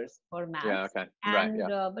teachers for Yeah. maths. Okay. Right. And,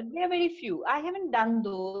 Yeah. but they are very few. I haven't done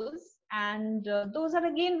those. And those are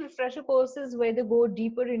again refresher courses where they go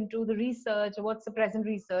deeper into the research, what's the present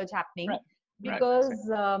research happening, Right. Right. I see. because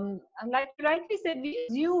like you rightly said, we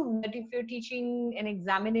assume that if you're teaching an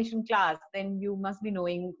examination class, then you must be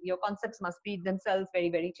knowing, your concepts must be themselves very,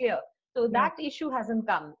 very clear. So Yeah. that issue hasn't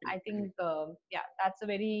come. I think, yeah, that's a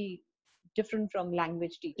very different from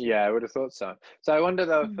language teaching. Yeah, I would have thought so. So I wonder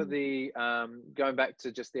though, for Mhm. the going back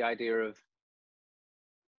to just the idea of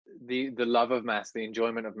the love of maths, the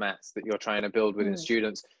enjoyment of maths that you're trying to build within Hmm.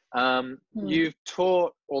 students. Hmm. You've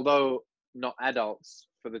taught, although not adults,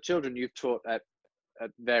 for the children, you've taught at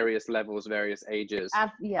various levels, various ages.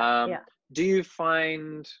 Yeah, Um, yeah. do you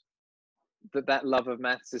find that love of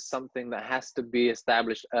maths is something that has to be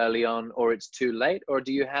established early on, or it's too late, or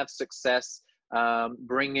do you have success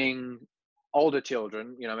bringing older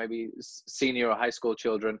children, maybe senior or high school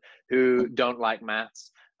children who don't like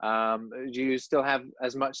maths? Do you still have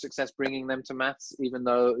as much success bringing them to maths, even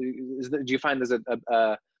though, do you find there's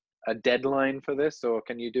a deadline for this, or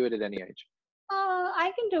can you do it at any age?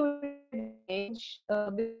 I can do it at any age,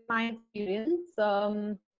 with my experience.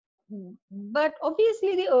 But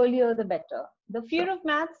obviously, the earlier the better. The Sure. fear of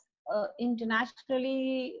maths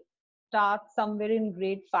internationally starts somewhere in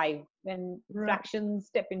grade 5 when Right. fractions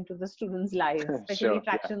step into the students' lives, especially Sure. Yeah.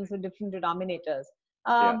 fractions with different denominators.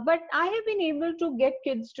 Yeah. But I have been able to get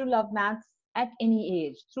kids to love maths at any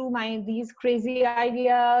age through these crazy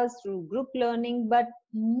ideas, through group learning. But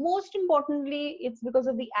most importantly, it's because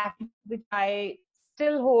of the attitude which I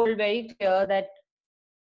still hold very clear, that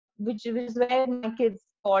which is where my kids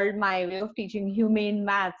called my way of teaching humane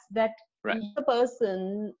maths, that Right. you, the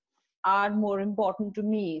person, are more important to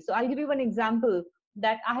me. So I'll give you one example,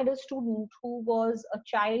 that I had a student who was a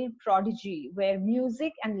child prodigy where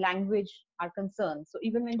music and language are concerned. So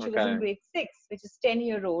even when she was in Okay. grade 6, which is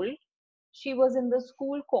 10-year-old, she was in the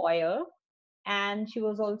school choir, and she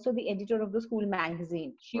was also the editor of the school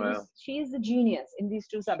magazine. Well. She is a genius in these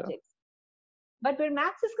two Sure. subjects. But where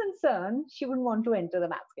maths is concerned, she wouldn't want to enter the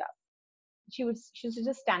maths class. She used to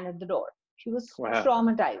just stand at the door. She was Wow.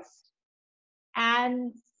 traumatized.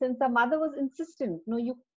 And since her mother was insistent, no,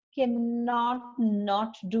 you cannot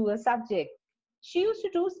not do a subject. She used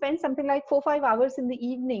to spend something like 4 5 hours in the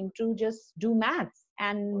evening to just do maths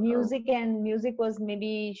and Wow. music. And music was,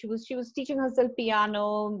 maybe she was teaching herself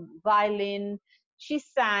piano, violin. She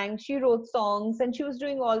sang, she wrote songs, and she was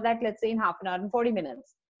doing all that, let's say, in half an hour and 40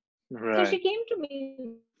 minutes. So Right. she came to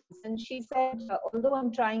me And she said, although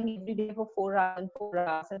I'm trying every day for 4 hours and 4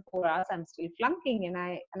 hours and 4 hours, I'm still flunking,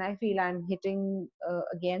 and I feel I'm hitting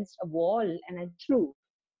against a wall, and it's true.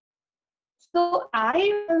 So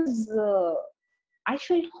I felt horrible.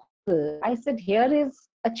 I said, here is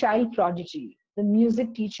a child prodigy. The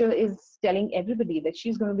music teacher is telling everybody that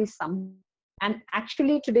she's going to be some. And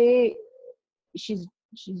actually today, she's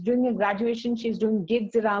she's doing a graduation. She's doing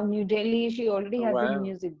gigs around New Delhi. She already Oh, has a wow.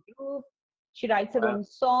 music group. She writes her Wow. own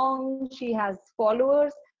songs. She has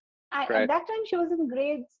followers. At Great. that time, she was in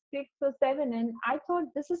grade 6 or 7, and I thought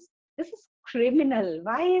this is criminal.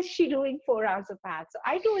 Why is she doing 4 hours of math? So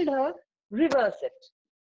I told her, reverse it.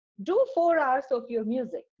 Do 4 hours of your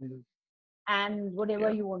music Mhm. and whatever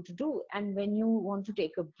Yeah. you want to do. And when you want to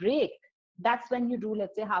take a break, that's when you do,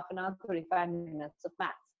 let's say, half an hour, 35 minutes of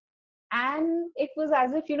maths. And it was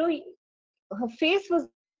as if, her face was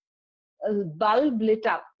a bulb lit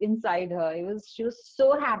up inside her. She was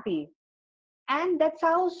so happy. And that's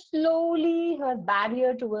how slowly her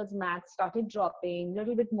barrier towards maths started dropping,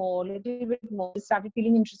 little bit more, little bit more. She started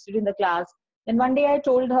feeling interested in the class. Then one day I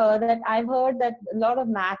told her that I've heard that a lot of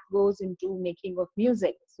math goes into making of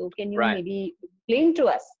music. So can you Right. maybe explain to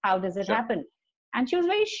us how does it Sure. happen? And she was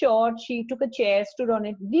very short. She took a chair, stood on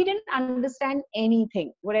it. We didn't understand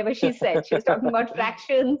anything, whatever she said. She was talking about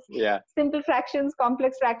fractions, Yeah. simple fractions,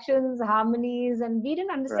 complex fractions, harmonies, and we didn't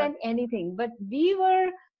Right. understand anything. But we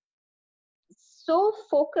were so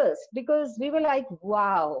focused because we were like,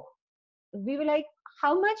 wow. We were like,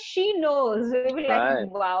 how much she knows. We were like Right.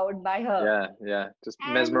 wowed by her. Yeah. Yeah. Just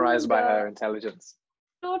mesmerized And by her intelligence.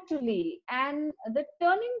 totally. And the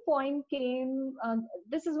turning point came,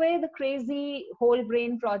 this is where the crazy whole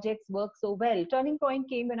brain projects work so well. Turning point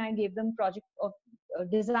came when I gave them project of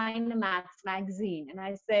design a maths magazine. And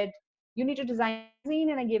I said, you need to design a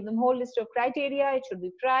magazine, and I gave them whole list of criteria. It should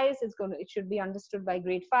be price, it should be understood by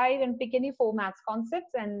grade 5, and pick any 4 maths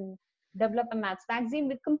concepts and develop a maths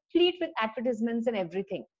magazine complete with advertisements and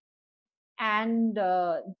everything. And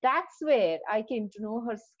that's where I came to know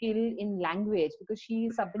her skill in language, because she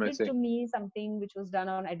I submitted see. to me something which was done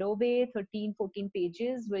on Adobe, 13 14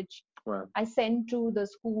 pages, which Wow. I sent to the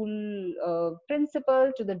school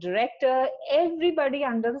principal, to the director, everybody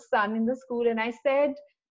under the sun in the school. And I said,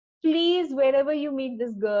 please, wherever you meet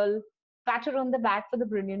this girl, pat her on the back for the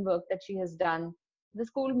brilliant work that she has done. The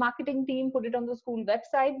school marketing team put it on the school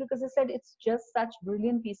website because they said it's just such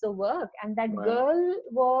brilliant piece of work. And that Wow. girl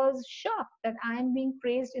was shocked that I am being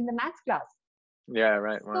praised in the maths class. Yeah.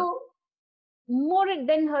 Right. Wow. So more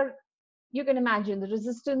than her, you can imagine the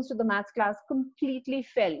resistance to the maths class completely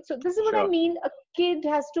fell. So this is what I Sure. mean. A kid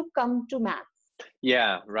has to come to maths.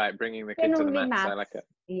 Yeah. Right. Bringing the Then kid to the only maths. I maths. like it.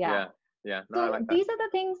 Yeah. Yeah. Yeah. No, I So like that. these are the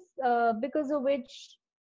things because of which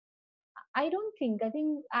I don't think. I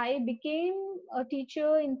think I became a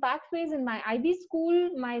teacher in pathways in my IB school.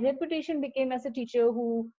 My reputation became as a teacher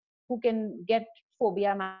who can get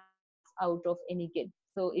phobia maths out of any kid.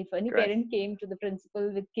 So if any Great. parent came to the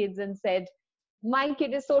principal with kids and said, "My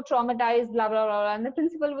kid is so traumatized," blah blah blah, and the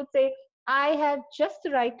principal would say, "I have just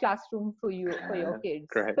the right classroom for you for your kids."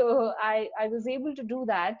 Great. So I was able to do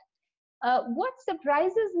that. What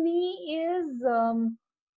surprises me is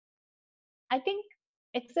I think,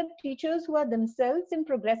 except teachers who are themselves in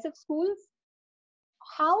progressive schools,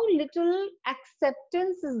 how little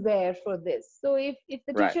acceptance is there for this. So if the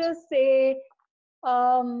Right. teachers say,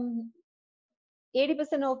 um,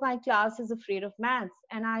 80% of my class is afraid of maths,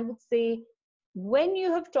 and I would say, when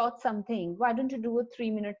you have taught something, why don't you do a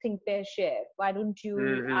 3-minute think, pair, share? Why don't you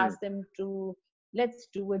Mm-hmm. ask them to, let's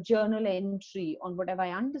do a journal entry on what have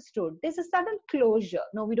I understood? There's a sudden closure.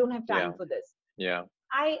 No, we don't have Yeah. time for this. Yeah.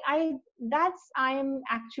 I am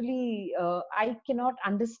actually, I cannot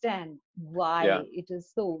understand why Yeah. it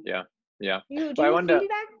is so. Yeah. Yeah. Do Well, I you wonder. feel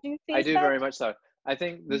that? Do you I face do that? very much so. I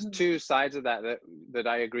think there's Mhm. two sides of that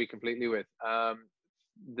I agree completely with.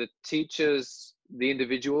 The teachers, the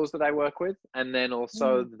individuals that I work with, and then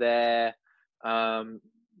also Mm.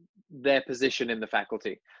 their position in the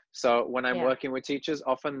faculty. So when I'm Yeah. working with teachers,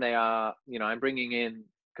 often they are, I'm bringing in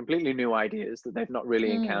completely new ideas that they've not really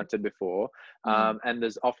Mm. encountered before. Mm. And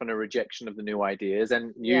there's often a rejection of the new ideas.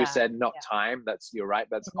 And you Yeah. said not Yeah. time. You're right.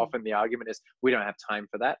 That's Mhm. often the argument is we don't have time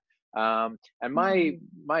for that. And my Mhm.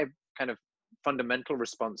 my kind of fundamental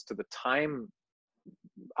response to the time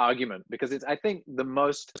argument, because it's, I think, the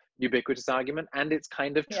most ubiquitous argument, and it's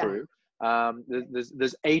kind of Yeah. true.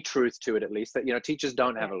 There's a truth to it, at least, that teachers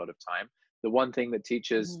don't have Yeah. a lot of time. The one thing that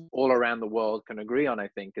teachers Mhm. all around the world can agree on, I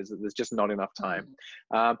think, is that there's just not enough time.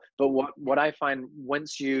 Mhm. But what I find,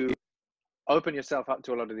 once you open yourself up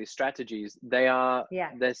to a lot of these strategies, Yeah.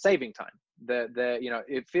 they're saving time. They're, you know,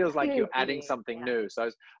 it feels like you're adding Absolutely. something Yeah. new. So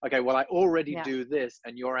it's, okay, well, I already Yeah. do this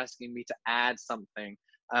and you're asking me to add something.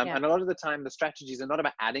 Yeah. And a lot of the time the strategies are not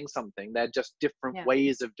about adding something, they're just different Yeah.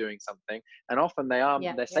 ways of doing something. And often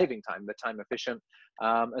Yeah. they're Yeah. saving time, they're time efficient.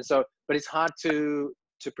 And so, but it's hard to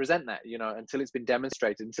present that, you know, until it's been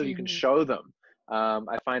demonstrated, until you can Hmm. show them.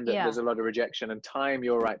 I find that Yeah. there's a lot of rejection, and time,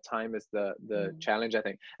 you're right, time is the Mm. challenge, I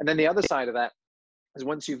think. And then the other side of that is,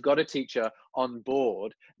 once you've got a teacher on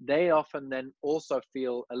board, they often then also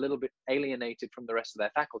feel a little bit alienated from the rest of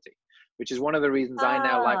their faculty, which is one of the reasons I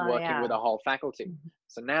now like Ah, working with yeah. a whole faculty.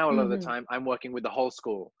 So now a lot of the Mm-hmm. time I'm working with the whole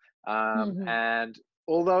school. Mm-hmm. And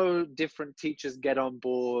although different teachers get on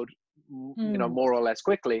board, you know, Mm. more or less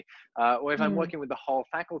quickly, or if I'm Mm. working with the whole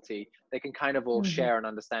faculty, they can kind of all Mm-hmm. share an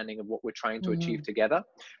understanding of what we're trying to achieve Mm-hmm. together.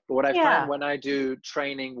 But what I find Yeah. when I do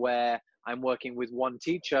training where I'm working with one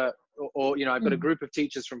teacher, or you know, I've got a Mm. group of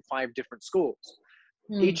teachers from 5 different schools,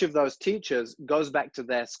 Mm. each of those teachers goes back to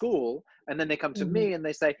their school, and then they come to Mm-hmm. me and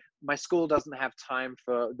they say, my school doesn't have time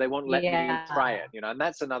for, they won't let me try Yeah. it, you know. And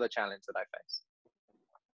that's another challenge that I face.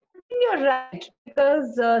 You're right,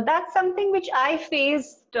 because that's something which I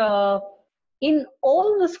faced in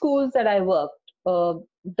all the schools that I worked.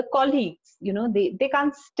 The colleagues, they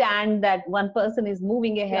can't stand that one person is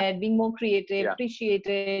moving Yeah, ahead, being more creative, yeah,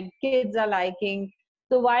 appreciated, kids are liking.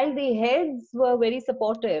 So while the heads were very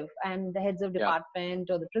supportive and the heads of yeah, department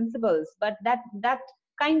or the principals, but that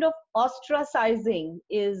kind of ostracizing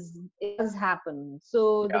does happen.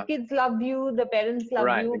 So the yeah, kids love you, the parents love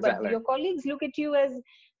right, you, but exactly. your colleagues look at you as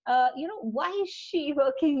why is she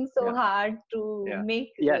working so Yeah, hard to yeah,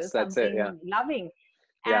 make yes, that's it. Yeah, something loving?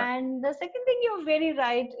 yeah, And the second thing, you're very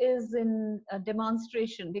right, is in a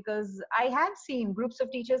demonstration, because I have seen groups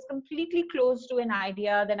of teachers completely closed to an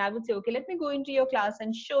idea. Then I would say, okay, let me go into your class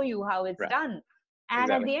and show you how it's right, done.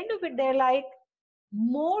 And at exactly. the end of it, they're like,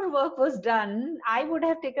 more work was done. I would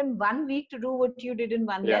have taken 1 week to do what you did in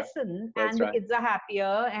one Yeah, lesson, that's and the right. kids are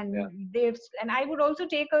happier. Yeah, And I would also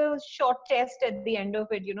take a short test at the end of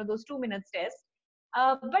it, those 2 minutes tests.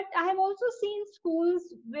 But I have also seen schools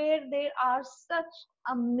where there are such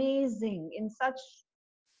amazing, in such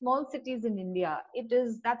small cities in India.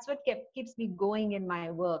 That's what keeps me going in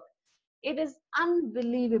my work. It is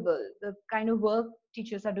unbelievable the kind of work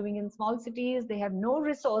teachers are doing in small cities. They have no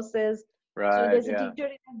resources. So right, there's a yeah, teacher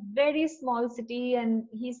in a very small city, and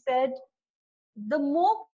he said, the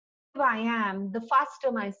more I am, the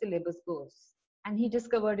faster my syllabus goes. And he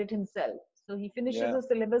discovered it himself. So he finishes yeah, a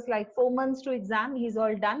syllabus like 4 months to exam. He's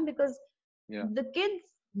all done because yeah, the kids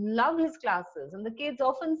love his classes. And the kids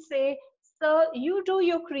often say, sir, you do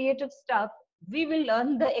your creative stuff. We will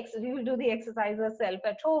do the exercise ourselves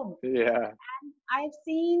at home. yeah, I've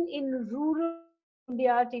seen in rural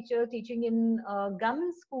India teacher teaching in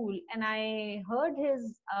government school, and I heard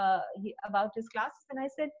about his classes, and I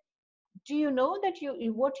said, "Do you know that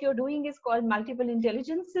what you're doing is called multiple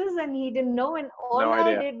intelligences?" And he didn't know, and no all I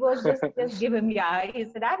idea. did was just give him, yeah. He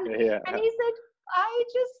said, and Yeah, he said, I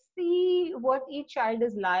just see what each child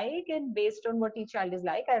is like, and based on what each child is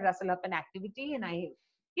like, I rustle up an activity and I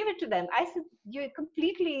give it to them. I said, you're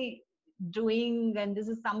completely doing, and this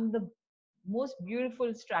is some of the most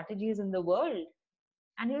beautiful strategies in the world.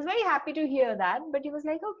 And he was very happy to hear that, but he was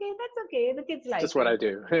like, okay, that's okay, the kids it's like just what I it.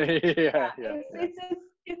 do. Yeah, Yeah, yeah, yeah,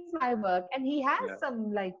 it's my work. And he has yeah,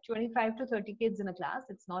 some like 25 to 30 kids in a class.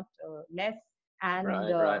 It's not less. And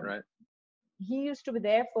right, right, right. he used to be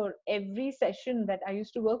there for every session. That I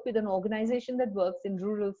used to work with an organization that works in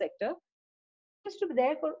rural sector. He used to be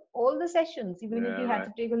there for all the sessions, even if Yeah, he had right,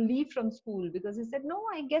 to take a leave from school, because he said, no,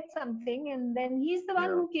 I get something. And then he's the one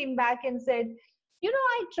yeah. who came back and said,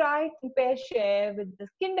 I tried compare share with the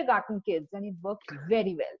kindergarten kids, and it worked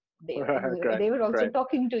very well. Great, They were also great.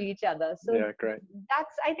 talking to each other. So Yeah, great.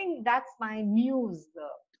 I think that's my muse.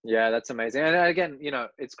 Yeah, that's amazing. And again, you know,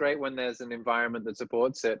 it's great when there's an environment that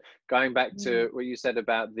supports it. Going back Mm. to what you said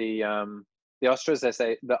about the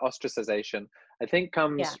ostracization, I think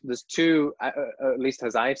Yeah. there's two, at least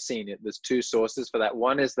as I've seen it, there's two sources for that.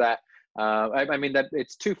 One is that I mean that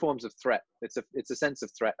it's two forms of threat. It's a sense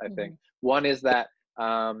of threat, I think. Mm. One is that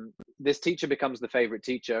this teacher becomes the favorite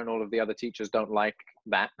teacher, and all of the other teachers don't like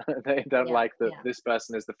that. They don't Yeah. like that Yeah. this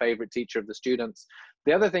person is the favorite teacher of the students.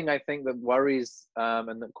 The other thing I think that worries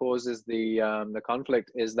and that causes the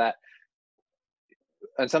conflict is that,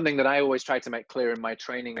 and something that I always try to make clear in my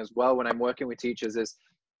training as well when I'm working with teachers, is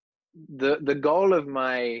the goal of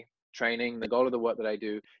my training, the goal of the work that I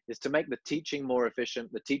do, is to make the teaching more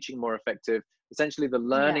efficient, the teaching more effective. Essentially, the Yeah.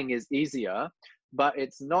 learning is easier, but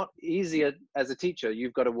it's not easier as a teacher.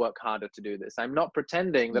 You've got to work harder to do this. I'm not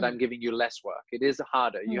pretending that I'm giving you less work. It is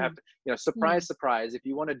harder. You have to, surprise, surprise. If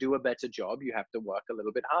you want to do a better job, you have to work a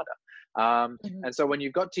little bit harder. And so when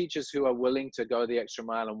you've got teachers who are willing to go the extra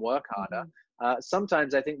mile and work harder,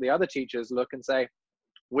 sometimes I think the other teachers look and say,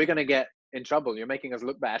 we're going to get in trouble. You're making us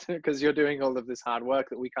look bad because you're doing all of this hard work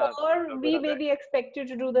that we can't. Or we may be expected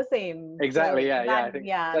to do the same. Exactly. So Yeah. that, I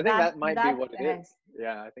think that might be what it is.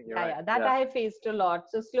 Yeah. I think you're right. Yeah. That I have faced a lot.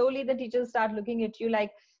 So slowly the teachers start looking at you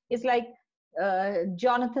like, it's like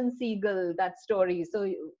Jonathan Siegel, that story. So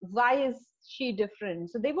why is she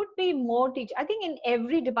different? So there would be more teachers. I think in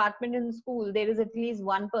every department in school, there is at least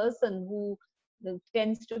one person who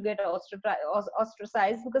tends to get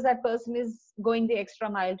ostracized because that person is going the extra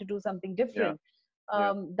mile to do something different.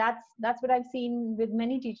 That's what I've seen with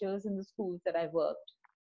many teachers in the schools that I've worked.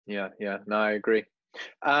 Yeah. No, I agree.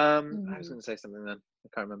 I was going to say something then. I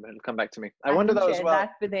can't remember. It'll come back to me. I wonder though as well.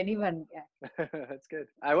 That with anyone. Yeah. That's good.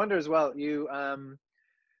 I wonder as well. You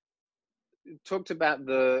talked about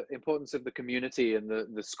the importance of the community and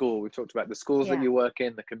the school. We talked about the schools that you work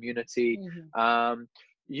in, the community.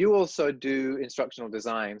 You also do instructional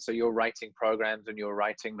design, so you're writing programs and you're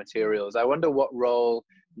writing materials. I wonder what role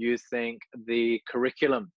you think the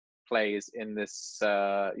curriculum plays in this,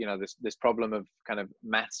 this problem of kind of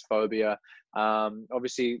maths phobia.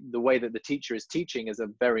 Obviously, the way that the teacher is teaching is a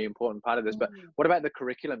very important part of this. But what about the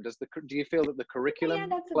curriculum? Do you feel that the curriculum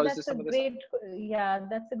closes some of this?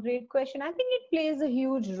 That's a great question. I think it plays a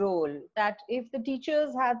huge role. That if the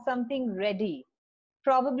teachers had something ready,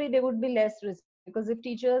 probably there would be less risk. Because if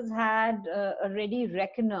teachers had a ready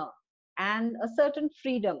reckoner and a certain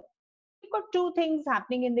freedom, we've got two things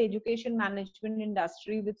happening in the education management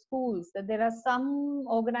industry with schools, that there are some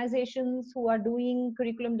organizations who are doing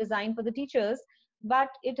curriculum design for the teachers, but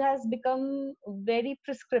it has become very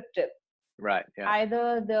prescriptive. Right. Yeah.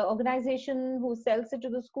 Either the organization who sells it to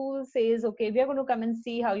the school says, okay, we are going to come and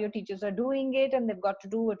see how your teachers are doing it, and they've got to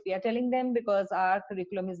do what we are telling them because our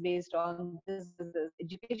curriculum is based on this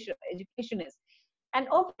education is. And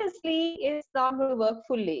obviously, it's not going to work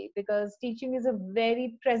fully because teaching is a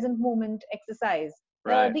very present moment exercise.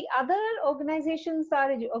 Right. The other organizations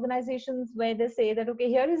are organizations where they say that, okay,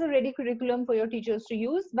 here is a ready curriculum for your teachers to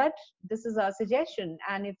use, but this is our suggestion.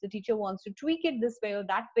 And if the teacher wants to tweak it this way or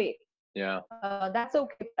that way, that's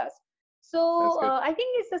okay with us. So I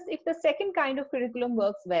think it's just, if the second kind of curriculum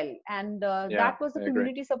works well, and that was the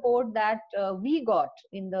community support that we got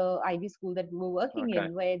in the IB school that we were working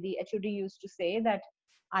in, where the HOD used to say that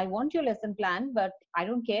I want your lesson plan, but I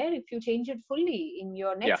don't care if you change it fully in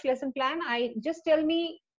your next lesson plan. I just tell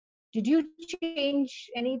me, did you change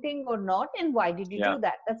anything or not, and why did you do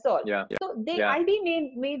that? That's all. So the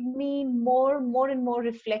IB made me more and more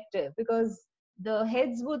reflective, because the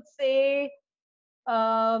heads would say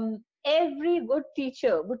every good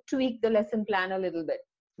teacher would tweak the lesson plan a little bit.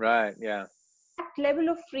 Right. Yeah. That level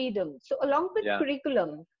of freedom. So along with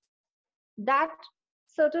curriculum, that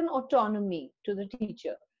certain autonomy to the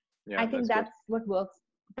teacher. I think that's what works.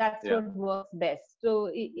 That's what works best. So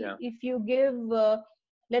if you give,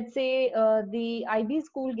 let's say the IB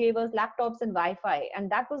school gave us laptops and Wi-Fi,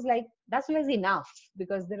 and that's enough,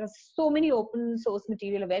 because there are so many open source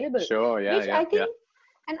material available. Sure. Yeah. Which I think.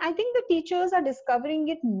 And I think the teachers are discovering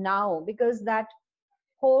it now, because that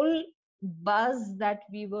whole buzz that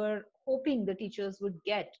we were hoping the teachers would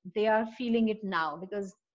get, they are feeling it now,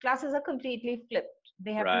 because classes are completely flipped.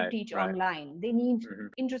 They have to teach online. They need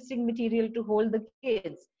interesting material to hold the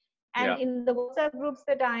kids. And in the WhatsApp groups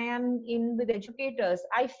that I am in with educators,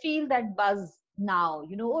 I feel that buzz now.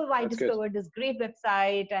 I discovered this great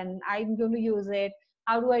website and I'm going to use it.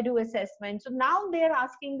 How do I do assessment? So now they're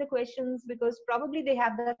asking the questions because probably they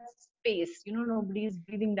have that space. Nobody's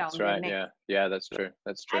breathing down their neck. Yeah, that's true.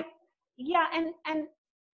 And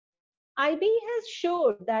IB has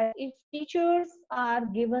showed that if teachers are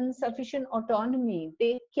given sufficient autonomy,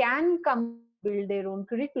 they can come build their own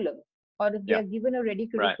curriculum. Or if they are given a ready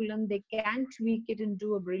curriculum, they can tweak it and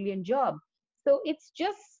do a brilliant job. So it's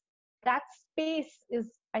just that space is,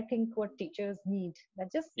 I think, what teachers need.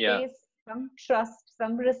 That just space, some trust,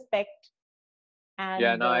 some respect.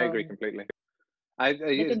 And I agree completely.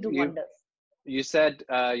 They can do wonders. You said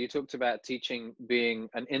you talked about teaching being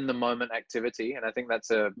an in-the-moment activity, and I think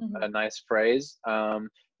that's a nice phrase.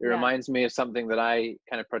 It reminds me of something that I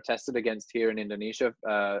kind of protested against here in Indonesia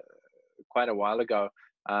quite a while ago.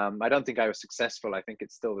 I don't think I was successful. I think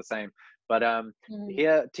it's still the same. But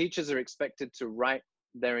here, teachers are expected to write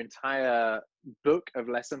their entire book of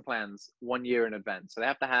lesson plans 1 year in advance. So they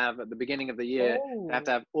have to have, at the beginning of the year, they have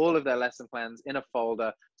to Oh, have all of their lesson plans in a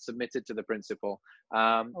folder submitted to the principal.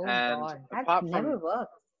 oh And God, that apart from, never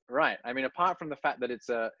works. right, I mean, apart from the fact that it's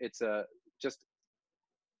a just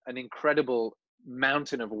an incredible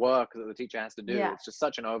mountain of work that the teacher has to do. Yeah. It's just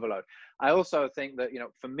such an overload. I also think that,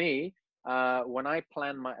 for me, when I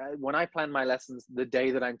plan my lessons the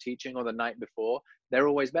day that I'm teaching or the night before, they're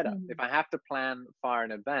always better. Mhm. If I have to plan far in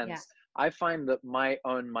Yeah. advance, I find that my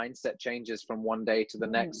own mindset changes from one day to the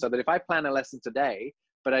next. Mm. So that if I plan a lesson today,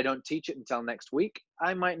 but I don't teach it until next week,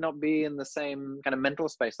 I might not be in the same kind of mental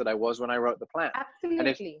space that I was when I wrote the plan. And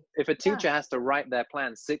Absolutely. if a Yeah. teacher has to write their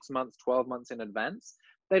plan 6 months, 12 months in advance,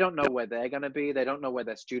 they don't know where they're going to be. They don't know where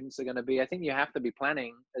their students are going to be. I think you have to be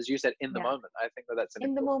planning, as you said, in the Yeah. moment. I think that that's an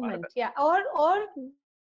In the important part of moment. it. Yeah. Or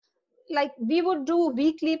like we would do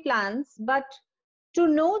weekly plans, but to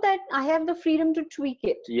know that I have the freedom to tweak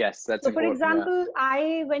it. Yes, that's So, for important. Yeah. example,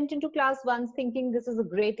 I went into class once thinking this is a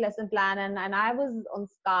great lesson plan, and I was on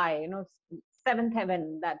sky, seventh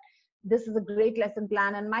heaven, that this is a great lesson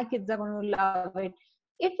plan and my kids are going to love it.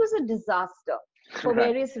 It was a disaster for Right.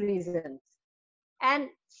 various reasons. And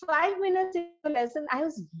 5 minutes into the lesson, I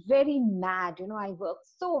was very mad. I worked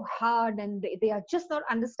so hard and they are just not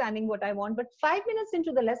understanding what I want. But 5 minutes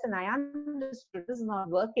into the lesson, I understood this is not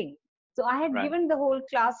working. So I had Right. given the whole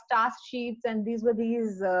class task sheets, and these were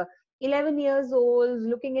these 11 years olds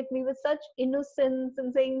looking at me with such innocence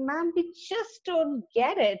and saying, "Ma'am, we just don't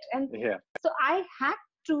get it." And Yeah. so I had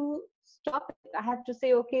to stop it. I had to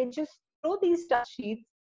say, okay, just throw these task sheets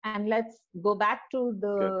and let's go back to Good.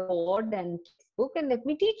 the board and textbook and let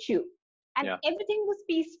me teach you. And Yeah. everything was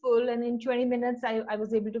peaceful. And in 20 minutes, I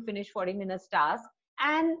was able to finish 40 minutes task.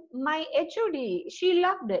 And my HOD, she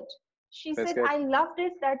loved it. She That's said, good. I loved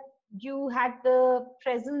it that you had the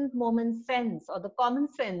present moment sense or the common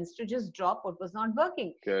sense to just drop what was not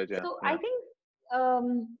working. Good. Yeah. So I Yeah.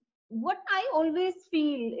 think what I always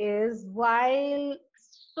feel is while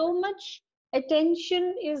so much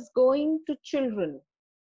attention is going to children,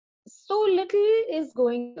 so little is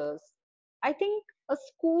going to us. I think a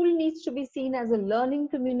school needs to be seen as a learning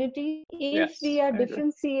community. If we Yes, are I agree.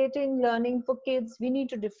 differentiating learning for kids, we need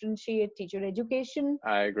to differentiate teacher education.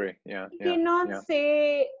 I agree. Yeah. We Yeah. cannot Yeah.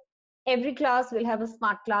 say every class will have a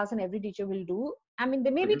smart class and every teacher will do. I mean,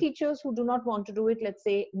 there may be Hmm. teachers who do not want to do it, let's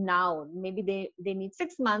say now. Maybe they need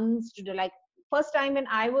 6 months to do, like first time when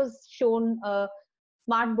I was shown a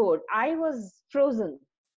smart board, I was frozen.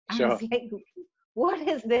 I was Sure. like, what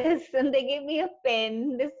is this? And they gave me a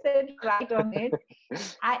pen. They said, write on it.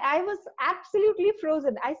 I was absolutely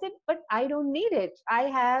frozen. I said, but I don't need it. I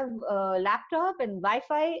have a laptop and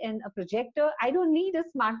Wi-Fi and a projector. I don't need a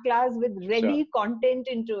smart class with Sure. ready content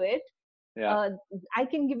into it. Yeah. I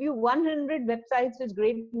can give you 100 websites with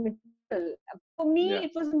great material. For me, Yeah.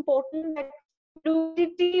 it was important that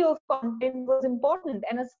fluidity of content was important,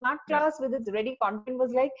 and a smart Yeah. class with its ready content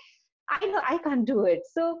was like, I know I can't do it.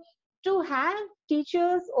 So to have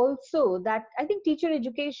teachers also, that I think teacher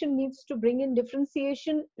education needs to bring in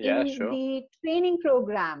differentiation Yeah. in Sure. the training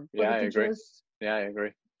program for Yeah. the I agree. teachers, Yeah. I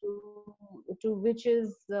agree. to which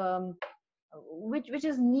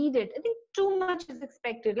is needed. I think too much is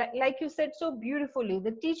expected. Like you said so beautifully,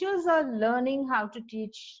 the teachers are learning how to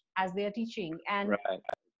teach as they are teaching, and Right.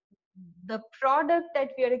 the product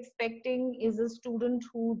that we are expecting is a student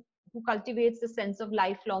who cultivates a sense of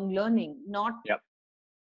lifelong learning, not Yep.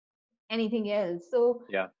 anything else. So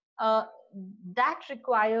Yeah. uh, that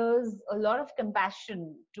requires a lot of compassion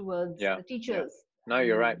towards Yeah. the Yeah. teachers. No,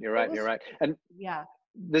 you're right. You're right. You're Those, right. And yeah.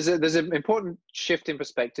 there's an important shift in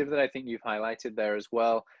perspective that I think you've highlighted there as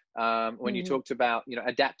well. When you Mm-hmm. talked about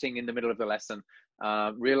adapting in the middle of the lesson,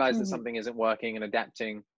 realize that Mm-hmm. something isn't working and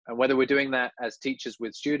adapting, and whether we're doing that as teachers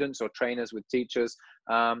with students or trainers with teachers,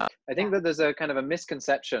 I think Yeah. that there's a kind of a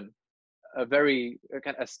misconception.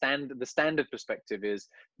 The standard perspective is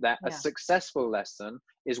that a Yeah. successful lesson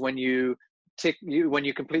is when you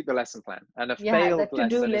complete the lesson plan, and a Yeah, the failed to-do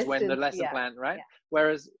lesson is list when the is, lesson yeah, plan, right? yeah.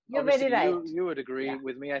 Whereas You're very obviously right. you would agree Yeah,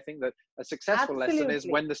 with me. I think that a successful lesson is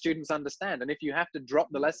absolutely. when the students understand, and if you have to drop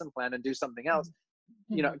the lesson plan and do something else,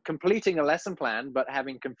 Mm-hmm. completing a lesson plan but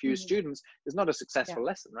having confused Mm-hmm. students is not a Yeah. successful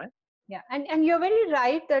lesson, right? Yeah, and you're very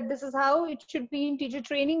right that this is how it should be in teacher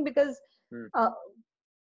training, because Mm.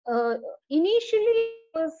 uh, initially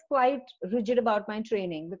I was quite rigid about my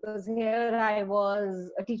training, because here I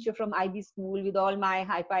was a teacher from IB school with all my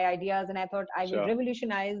hi-fi ideas, and I thought I will Sure.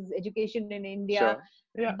 revolutionize education in India.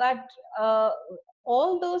 Sure. Yeah. But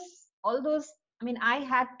all those, I mean, I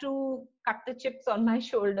had to cut the chips on my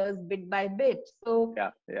shoulders bit by bit. So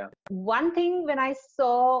Yeah. Yeah. one thing, when I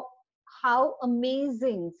saw how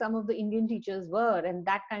amazing some of the Indian teachers were, and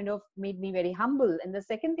that kind of made me very humble. And the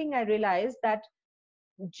second thing I realized that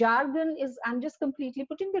jargon is, I'm just completely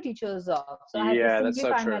putting the teachers off. So I had to Yeah, that's so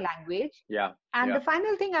simplify my true. language. Yeah, And yeah. the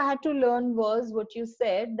final thing I had to learn was what you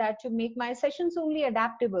said, that to make my sessions only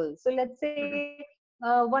adaptable. So let's Hmm. say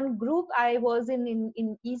one group I was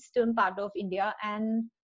in eastern part of India, and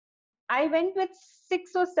I went with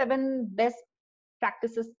 6 or 7 best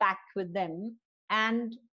practices pack with them.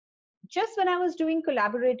 And just when I was doing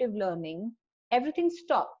collaborative learning, everything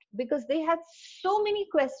stopped because they had so many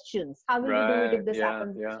questions. How will we do it Right. if this Yeah,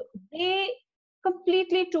 happens? yeah, So they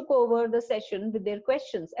completely took over the session with their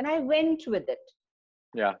questions, and I went with it.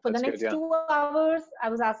 yeah. For the That's good. next Yeah, 2 hours, I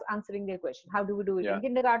was answering their question. How do we do it yeah, in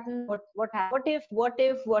kindergarten? What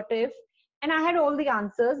if? And I had all the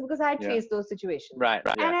answers because I had yeah. faced those situations. Right.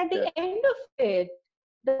 Yeah, And at good. the end of it,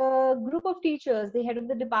 the group of teachers, the head of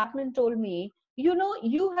the department told me,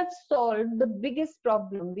 you have solved the biggest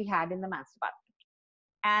problem we had in the maths department.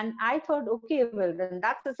 And I thought, okay, well, then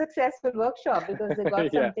that's a successful workshop because they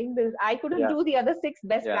got Yeah, something. Because I couldn't yeah, do the other 6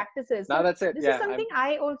 best yeah. practices. No, So that's it. this is Yeah, I'm. something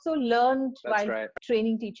I also learned That's while great.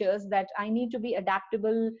 training teachers, that I need to be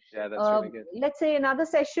adaptable. Yeah, that's really good. Let's say another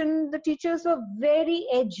session, the teachers were very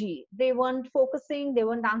edgy. They weren't focusing. They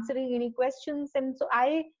weren't answering any questions. And so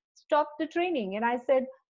I stopped the training and I said,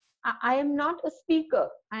 I am not a speaker.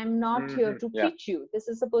 I am not here Hmm. to Yeah, teach you. This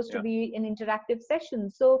is supposed to yeah. be an interactive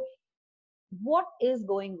session. So what is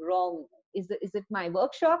going wrong? Is it my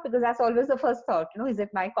workshop? Because that's always the first thought. Is it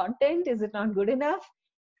my content? Is it not good enough?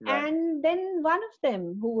 Right. And then one of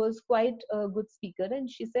them, who was quite a good speaker, and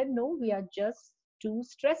she said, no, we are just too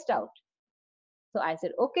stressed out. So I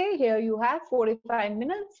said, okay, here you have 45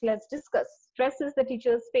 minutes. Let's discuss. Stress is the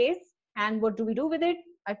teacher's face. And what do we do with it?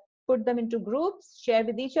 I put them into groups, share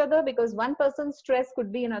with each other, because one person's stress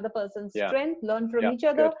could be another person's Yeah, strength, learn from yeah. each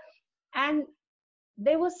other. Good. And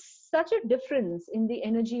there was such a difference in the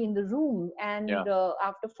energy in the room. Yeah, And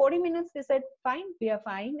after 40 minutes, they said, fine, we are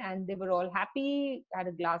fine. And they were all happy, had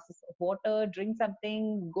a glass of water, drink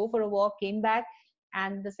something, go for a walk, came back,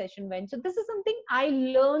 and the session went. So this is something I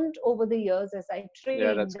learned over the years as I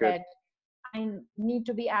yeah. That's trained, good. that I need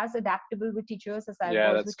to be as adaptable with teachers as I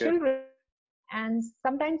Yeah, was that's with good. children. And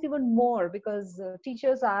sometimes even more, because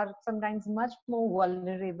teachers are sometimes much more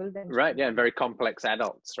vulnerable than Right. Yeah, and children. very complex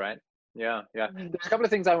adults. Right. Yeah, yeah. Mm. There's a couple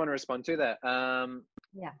of things I want to respond to there.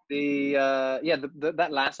 Yeah. That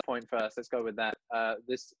last point first. Let's go with that.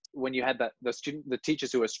 This when you had the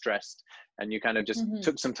teachers who were stressed, and you kind of just Mm-hmm.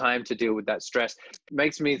 took some time to deal with that stress,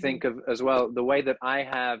 makes me Mm-hmm. think of as well the way that I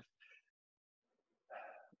have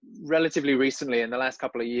relatively recently in the last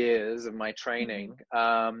couple of years of my training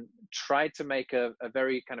tried to make a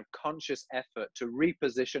very kind of conscious effort to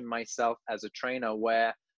reposition myself as a trainer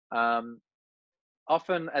where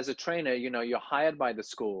often as a trainer, you're hired by the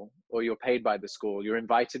school or you're paid by the school, you're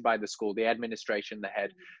invited by the school, the administration, the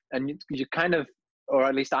head, and you kind of, or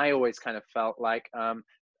at least I always kind of felt like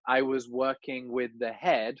I was working with the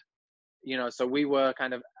head, so we were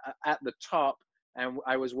kind of at the top, and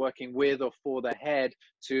I was working with or for the head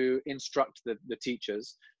to instruct the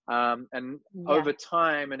teachers. And Yeah. over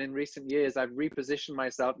time and in recent years, I've repositioned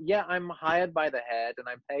myself. Yeah, I'm hired by the head and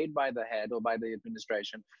I'm paid by the head or by the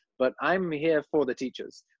administration, but I'm here for the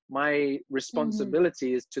teachers. My Mm-hmm.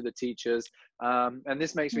 responsibility is to the teachers. And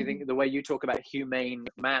this makes me Mm-hmm. think the way you talk about humane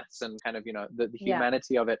maths and kind of, the Yeah.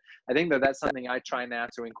 humanity of it. I think that's something I try now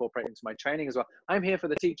to incorporate into my training as well. I'm here for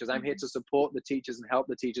the teachers. I'm here Mm-hmm. to support the teachers and help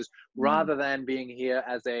the teachers Mm-hmm. rather than being here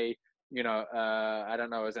as a, I don't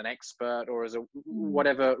know, as an expert or as a Mm-hmm.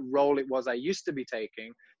 whatever role it was I used to be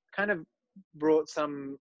taking, kind of brought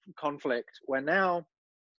some conflict where now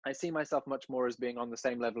I see myself much more as being on the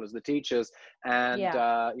same level as the teachers, and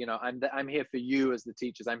Yeah. I'm here for you as the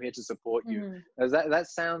teachers. I'm here to support you. Mm-hmm. As that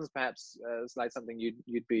sounds perhaps like something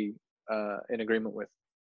you'd be in agreement with.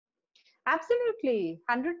 Absolutely,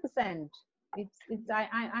 100%.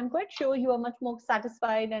 I'm quite sure you are much more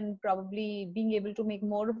satisfied and probably being able to make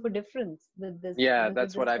more of a difference with this Yeah, with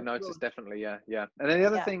that's this what I've noticed. approach. Definitely. Yeah, yeah. And then the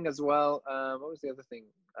other Yeah. thing as well. What was the other thing?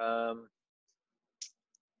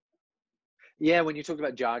 Yeah, when you talked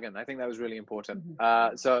about jargon, I think that was really important.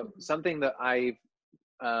 Mm-hmm. So something that it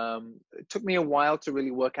took me a while to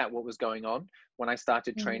really work out what was going on when I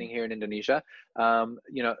started Mm-hmm. training here in Indonesia.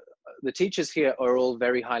 The teachers here are all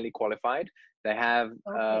very highly qualified. They have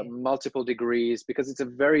Okay. multiple degrees because it's a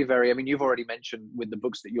very, very, I mean, you've already mentioned with the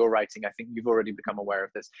books that you're writing, I think you've already become aware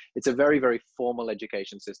of this. It's a very, very formal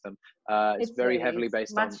education system. It's very heavily It's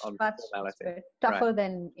based much on much formality. Right. tougher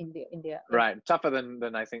than India. Yeah. Right, tougher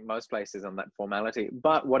than I think most places on that formality.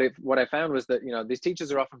 But what I found was that these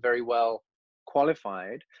teachers are often very well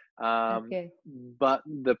qualified, Okay. but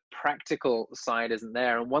the practical side isn't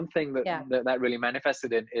there. And one thing Yeah. that really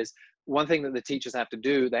manifested in is one thing that the teachers have to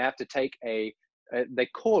do. They have to take they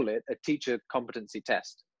call it a teacher competency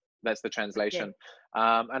test. That's the translation.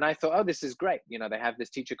 Okay. And I thought, oh, this is great. You know, they have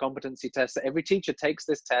this teacher competency test. Every teacher takes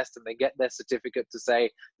this test and they get their certificate to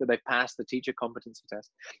say that they passed the teacher competency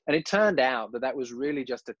test. And it turned out that that was really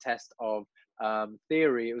just a test of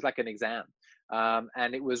theory. It was like an exam.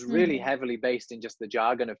 And it was really heavily based in just the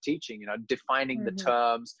jargon of teaching, you know, defining the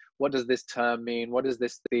terms. What does this term mean? What is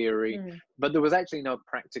this theory? But there was actually no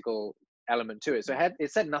practical element to it. So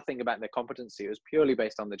it said nothing about their competency. It was purely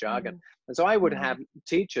based on the jargon. And so I would have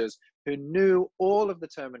teachers who knew all of the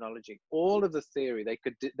terminology, all of the theory.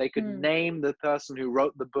 They could name the person who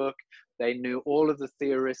wrote the book. They knew all of the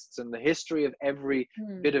theorists and the history of every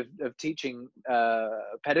bit of teaching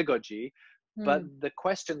pedagogy. But the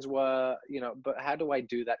questions were, you know, but how do I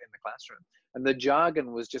do that in the classroom? And the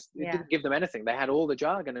jargon was just, it didn't give them anything. They had all the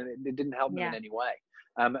jargon and it didn't help them in any way.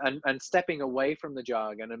 And stepping away from the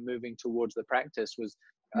jargon and moving towards the practice was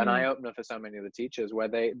an eye-opener for so many of the teachers, where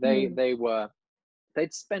they'd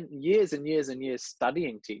spent years and years and years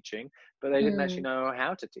studying teaching, but they didn't actually know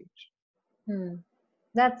how to teach.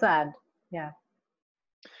 That's sad. Yeah.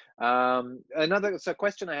 Another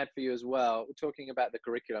question I had for you as well, talking about the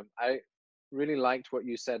curriculum. I really liked what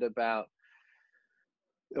you said about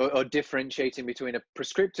or differentiating between a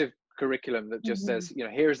prescriptive curriculum that just says, you know,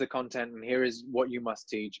 here's the content and here is what you must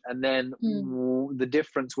teach, and then the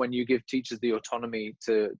difference when you give teachers the autonomy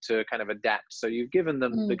to kind of adapt. So you've given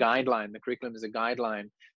them the guideline, the curriculum is a guideline,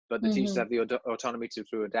 but the teachers have the autonomy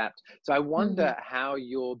to adapt. So I wonder how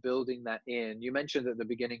you're building that in. You mentioned at the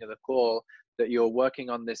beginning of the call that you're working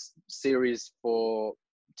on this series for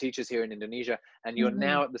teachers here in Indonesia, and you're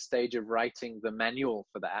now at the stage of writing the manual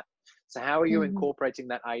for that. So how are you incorporating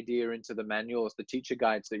that idea into the manuals, the teacher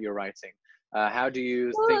guides that you're writing? How do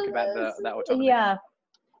you think about that autonomy? Yeah.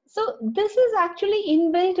 So this is actually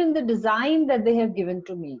inbuilt in the design that they have given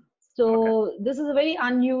to me. So this is a very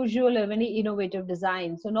unusual, a very innovative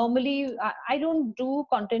design. So normally I don't do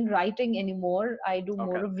content writing anymore. I do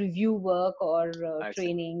more of review work or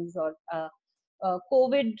trainings or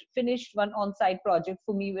COVID finished one on-site project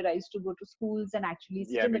for me where I used to go to schools and actually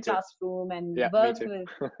sit in the classroom and work with.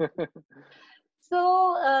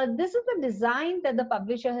 So this is the design that the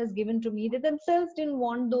publisher has given to me. They themselves didn't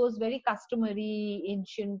want those very customary,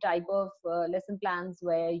 ancient type of lesson plans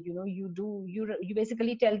where, you know, you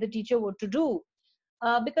basically tell the teacher what to do.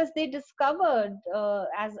 Because they discovered,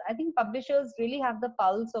 as I think publishers really have the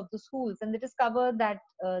pulse of the schools, and they discovered that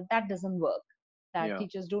that doesn't work, that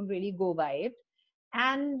teachers don't really go by it.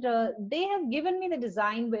 And they have given me the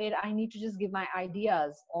design where I need to just give my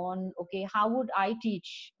ideas on, okay, how would I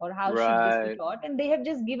teach, or how should this be taught? And they have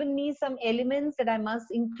just given me some elements that I must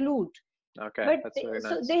include. But that's very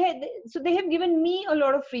nice. So they have given me a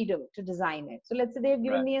lot of freedom to design it. So let's say they have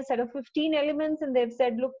given me a set of 15 elements, and they've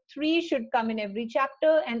said, look, 3 should come in every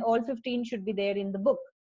chapter and all 15 should be there in the book.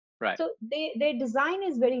 So their design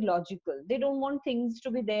is very logical. They don't want things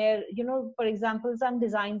to be there. You know, for example, some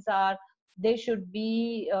designs are, there should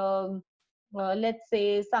be, let's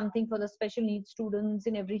say, something for the special needs students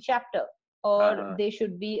in every chapter, or there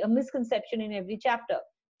should be a misconception in every chapter.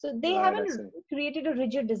 So they haven't created a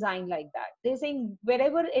rigid design like that. They're saying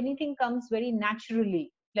wherever anything comes very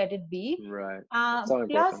naturally, let it be.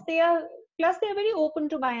 Plus they are very open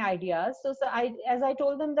to my ideas. So as I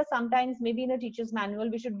told them that sometimes maybe in a teacher's manual,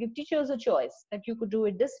 we should give teachers a choice that you could do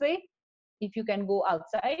it this way. If you can go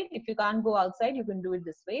outside, if you can't go outside, you can do it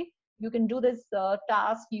this way. You can do this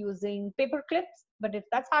task using paper clips, but if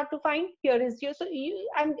that's hard to find, here is your. So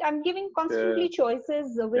I'm giving constantly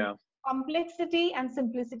choices with complexity and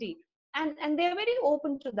simplicity, and they're very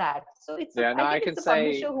open to that. So it's I think it's a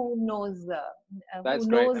publisher who knows. That's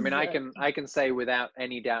great. I mean, I can say without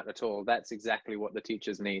any doubt at all, that's exactly what the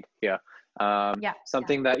teachers need here.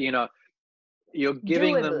 Something that, you know, you're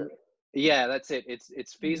giving them. Yeah, that's it.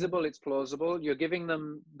 It's feasible, it's plausible. You're giving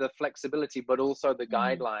them the flexibility, but also the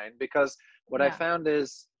guideline, because what I found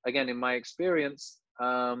is, again, in my experience,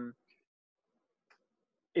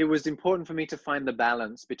 it was important for me to find the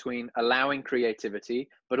balance between allowing creativity,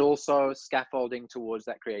 but also scaffolding towards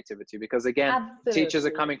that creativity. Because again, teachers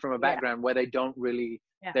are coming from a background where they don't really,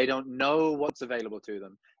 they don't know what's available to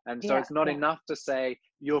them. And so it's not enough to say,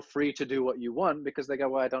 you're free to do what you want, because they go,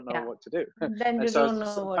 well, I don't know what to do. Then and you so don't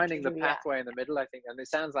know finding the pathway in the middle, I think, and it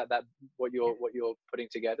sounds like that, what you're putting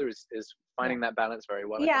together is finding that balance very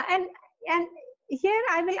well. Yeah. And here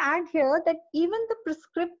I will add here that even the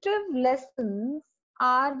prescriptive lessons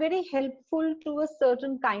are very helpful to a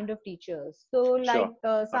certain kind of teachers. So like Sure.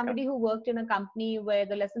 Okay. somebody who worked in a company where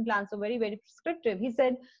the lesson plans are very, very prescriptive, he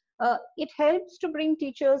said it helps to bring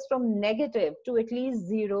teachers from negative to at least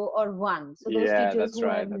 0 or 1. So those Yeah, teachers that's who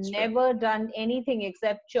right. have That's true. never done anything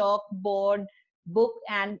except chalk, board, book,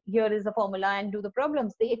 and here is a formula and do the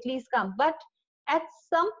problems, they at least come. But at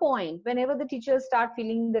some point, whenever the teachers start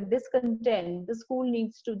feeling the discontent, the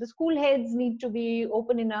school heads need to be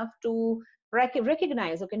open enough to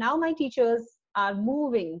recognize, okay, now my teachers are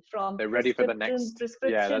moving from They're ready for the next. Yeah, that's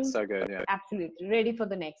prescription, so good. Yeah, absolutely ready for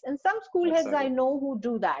the next. And some school that's heads so I good. know who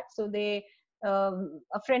do that. So they,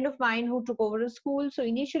 a friend of mine who took over a school, so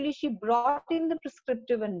initially she brought in the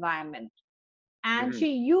prescriptive environment and Hmm.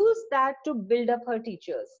 she used that to build up her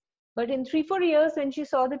teachers. But in 3 4 years, when she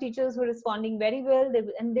saw the teachers were responding very well,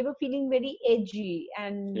 and they were feeling very edgy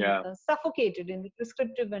and Yeah. suffocated in the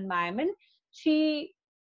prescriptive environment, she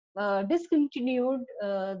discontinued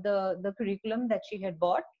the curriculum that she had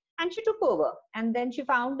bought, and she took over. And then she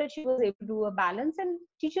found that she was able to do a balance. And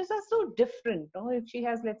teachers are so different. You know? If she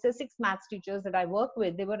has, let's say, 6 maths teachers that I work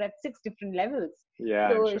with, they were at 6 different levels. Yeah,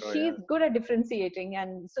 I'm So sure. Yeah, she's good at differentiating.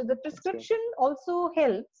 And so the that's good. prescription also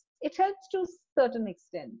helps. It helps to a certain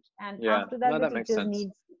extent. And Yeah. after that, No, the that makes teachers sense.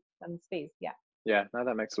 need some space. Yeah. Yeah. No,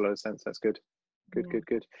 that makes a lot of sense. That's good. Good. Yeah. Good.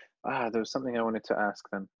 Good. There was something I wanted to ask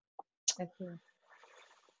then. Okay.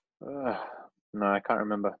 No, I can't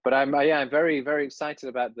remember. But I'm very, very excited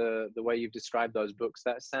about the way you've described those books.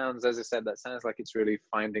 That sounds, as I said, that sounds like it's really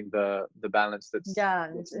finding the balance that's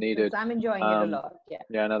Yeah. needed. I'm enjoying it a Um, lot. Yeah.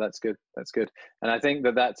 yeah, no, that's good. That's good. And I think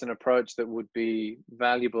that that's an approach that would be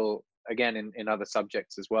valuable again in other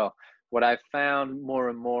subjects as well. What I've found more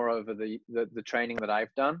and more over the training that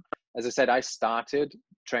I've done, as I said, I started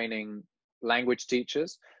training language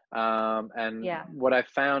teachers, and Yeah. what I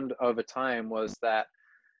found over time was that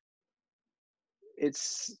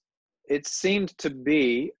it seemed to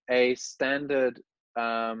be a standard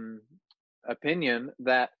opinion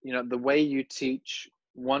that the way you teach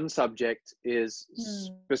one subject is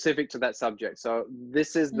specific to that subject. So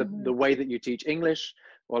this is the way that you teach English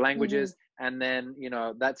or languages, and then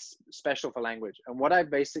that's special for language. And what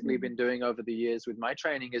I've basically been doing over the years with my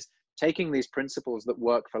training is taking these principles that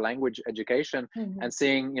work for language education and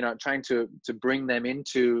seeing, trying to bring them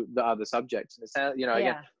into the other subjects. And it's,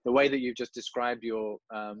 again, the way that you've just described your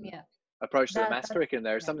approach to the math curriculum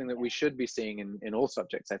there is something that we should be seeing in all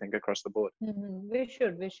subjects, I think, across the board. We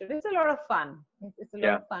should. It's a lot of fun. It's a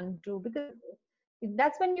lot of fun too, because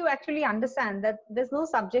that's when you actually understand that there's no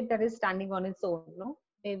subject that is standing on its own. No,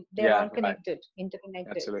 they're all connected,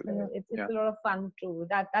 interconnected. Absolutely. So it's a lot of fun too.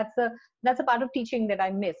 That's a part of teaching that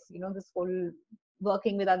I miss. This whole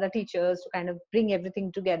working with other teachers to kind of bring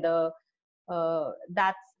everything together.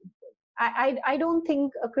 I don't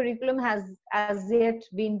think a curriculum has as yet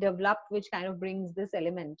been developed which kind of brings this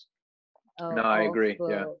element. No, I agree.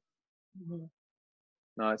 Mm-hmm.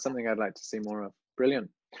 No, it's something I'd like to see more of.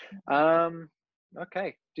 Brilliant.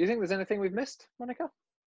 Okay. Do you think there's anything we've missed, Monica?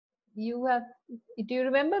 Do you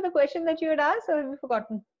remember the question that you had asked, or have you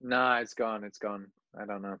forgotten? No, it's gone. I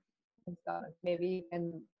don't know. It's gone. Maybe you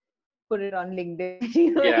can put it on LinkedIn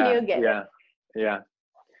when you get it. Yeah.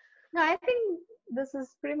 No, I think this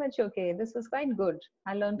is pretty much okay. This was quite good.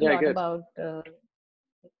 I learned a lot about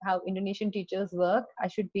how Indonesian teachers work. I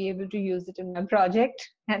should be able to use it in my project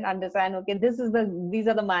and understand, okay, these are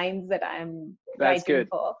the minds that I'm writing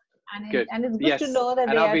for. And it's good to know that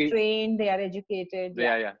they are trained, they are educated.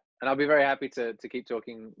 Yeah. And I'll be very happy to keep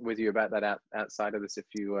talking with you about that outside of this if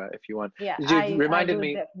you want. Yeah, You reminded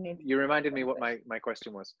me what my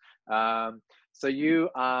question was. So you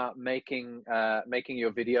are making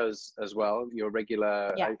your videos as well, your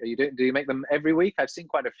regular. Yeah. Do you make them every week? I've seen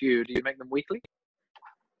quite a few. Do you make them weekly?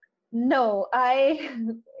 No,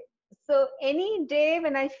 so any day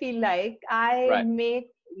when I feel like, I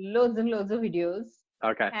make loads and loads of videos.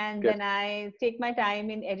 Okay. And then I take my time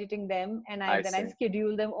in editing them, and I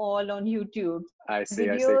schedule them all on YouTube. I see.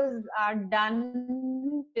 Videos are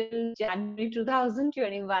done till January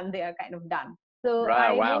 2021. They are kind of done. So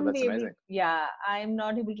wow, that's amazing. I'm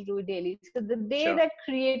not able to do it daily. So the day that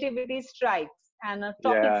creativity strikes and a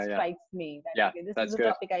topic strikes me, this is a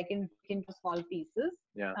topic I can break into small pieces.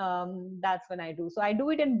 That's when I do. So I do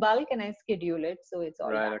it in bulk and I schedule it. So it's all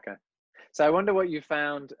right. Okay. So I wonder what you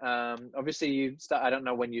found. Obviously, I don't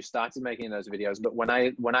know when you started making those videos, but when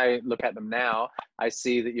I look at them now, I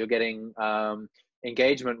see that you're getting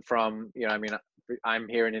engagement from, I'm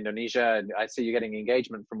here in Indonesia, and I see you're getting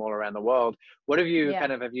engagement from all around the world. What have you has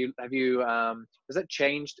that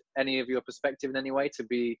changed any of your perspective in any way to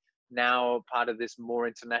be now part of this more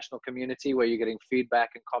international community where you're getting feedback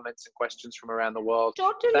and comments and questions from around the world?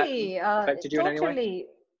 Totally, That affected you in any way? totally,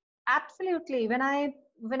 absolutely. When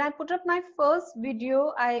I put up my first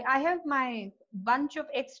video, I have my bunch of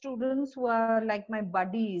ex-students who are like my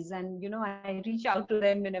buddies, and I reach out to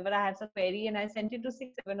them whenever I have some query, and I sent it to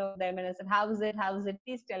 6, 7 of them, and I said, "How is it? How is it?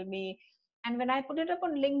 Please tell me." And when I put it up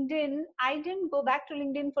on LinkedIn, I didn't go back to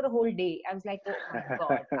LinkedIn for a whole day. I was like, "Oh my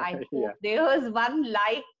God, I Yeah. hope there was one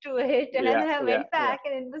like to it." And Yeah, then I yeah, went back,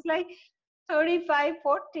 and it was like 35,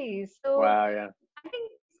 40. So wow, yeah. I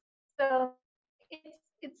think uh,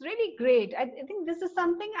 it's really great. I think this is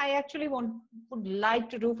something I actually would like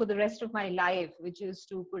to do for the rest of my life, which is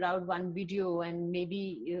to put out one video, and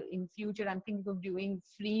maybe in future I'm thinking of doing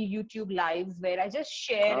free YouTube lives where I just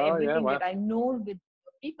share Oh, yeah, everything wow. that I know with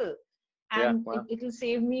people, Yeah, and wow. it'll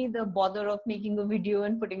save me the bother of making a video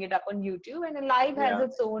and putting it up on YouTube. And a live has Yeah.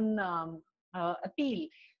 its own appeal.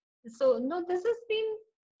 So no, this has been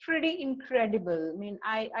pretty incredible. I mean,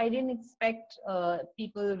 I didn't expect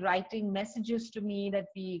people writing messages to me that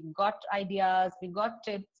we got ideas, we got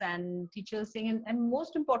tips, and teachers saying, and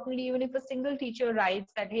most importantly, even if a single teacher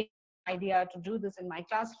writes that, "Hey, idea to do this in my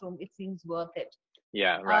classroom, it seems worth it."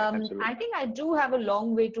 Yeah, right, absolutely. I think I do have a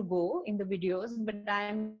long way to go in the videos, but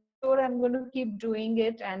I'm sure I'm going to keep doing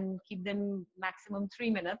it and keep them maximum 3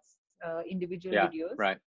 minutes, individual Yeah, videos.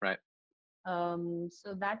 right, right.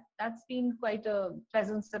 So that's been quite a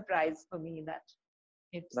pleasant surprise for me that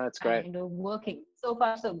it's That's great. kind of working. So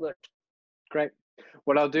far, so good. Great.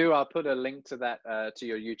 What I'll put a link to that, to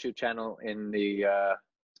your YouTube channel in the,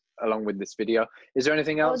 along with this video. Is there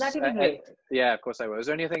anything else? Oh, that would be great. Yeah, of course I will. Is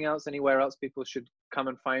there anything else, anywhere else people should come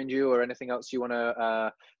and find you, or anything else you want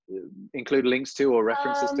to include links to or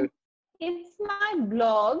references to? It's my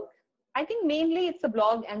blog. I think mainly it's a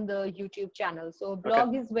blog and the YouTube channel. So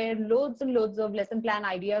blog is where loads and loads of lesson plan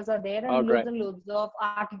ideas are there, and great. loads and loads of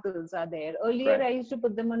articles are there. Earlier, Great. I used to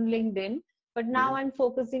put them on LinkedIn, but now I'm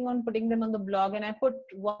focusing on putting them on the blog, and I put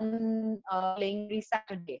one link every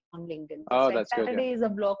Saturday on LinkedIn. So Oh, it's like that's good. Saturday Yeah. is a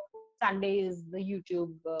blog, Sunday is the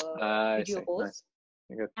YouTube video post.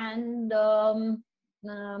 Nice. Good. And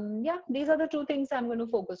yeah, these are the two things I'm going to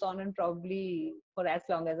focus on, and probably for as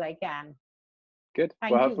long as I can. Good.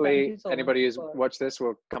 Thank Well, you. hopefully Thank you so anybody who's much watched this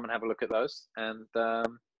will come and have a look at those. And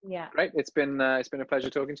yeah, great. It's been a pleasure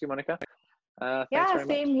talking to you, Monica. Thanks yeah, very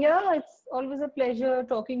much. same here. It's always a pleasure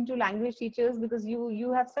talking to language teachers, because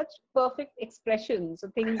you have such perfect expressions. So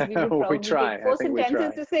things we would probably take 4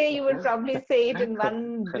 sentences to say, you would probably say it in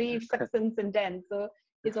one brief succinct sentence. So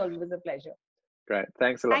it's always a pleasure. Great.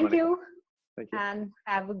 Thanks a lot, Thank Monica. you. Thank you. And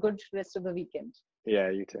have a good rest of the weekend. Yeah,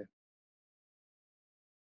 you too.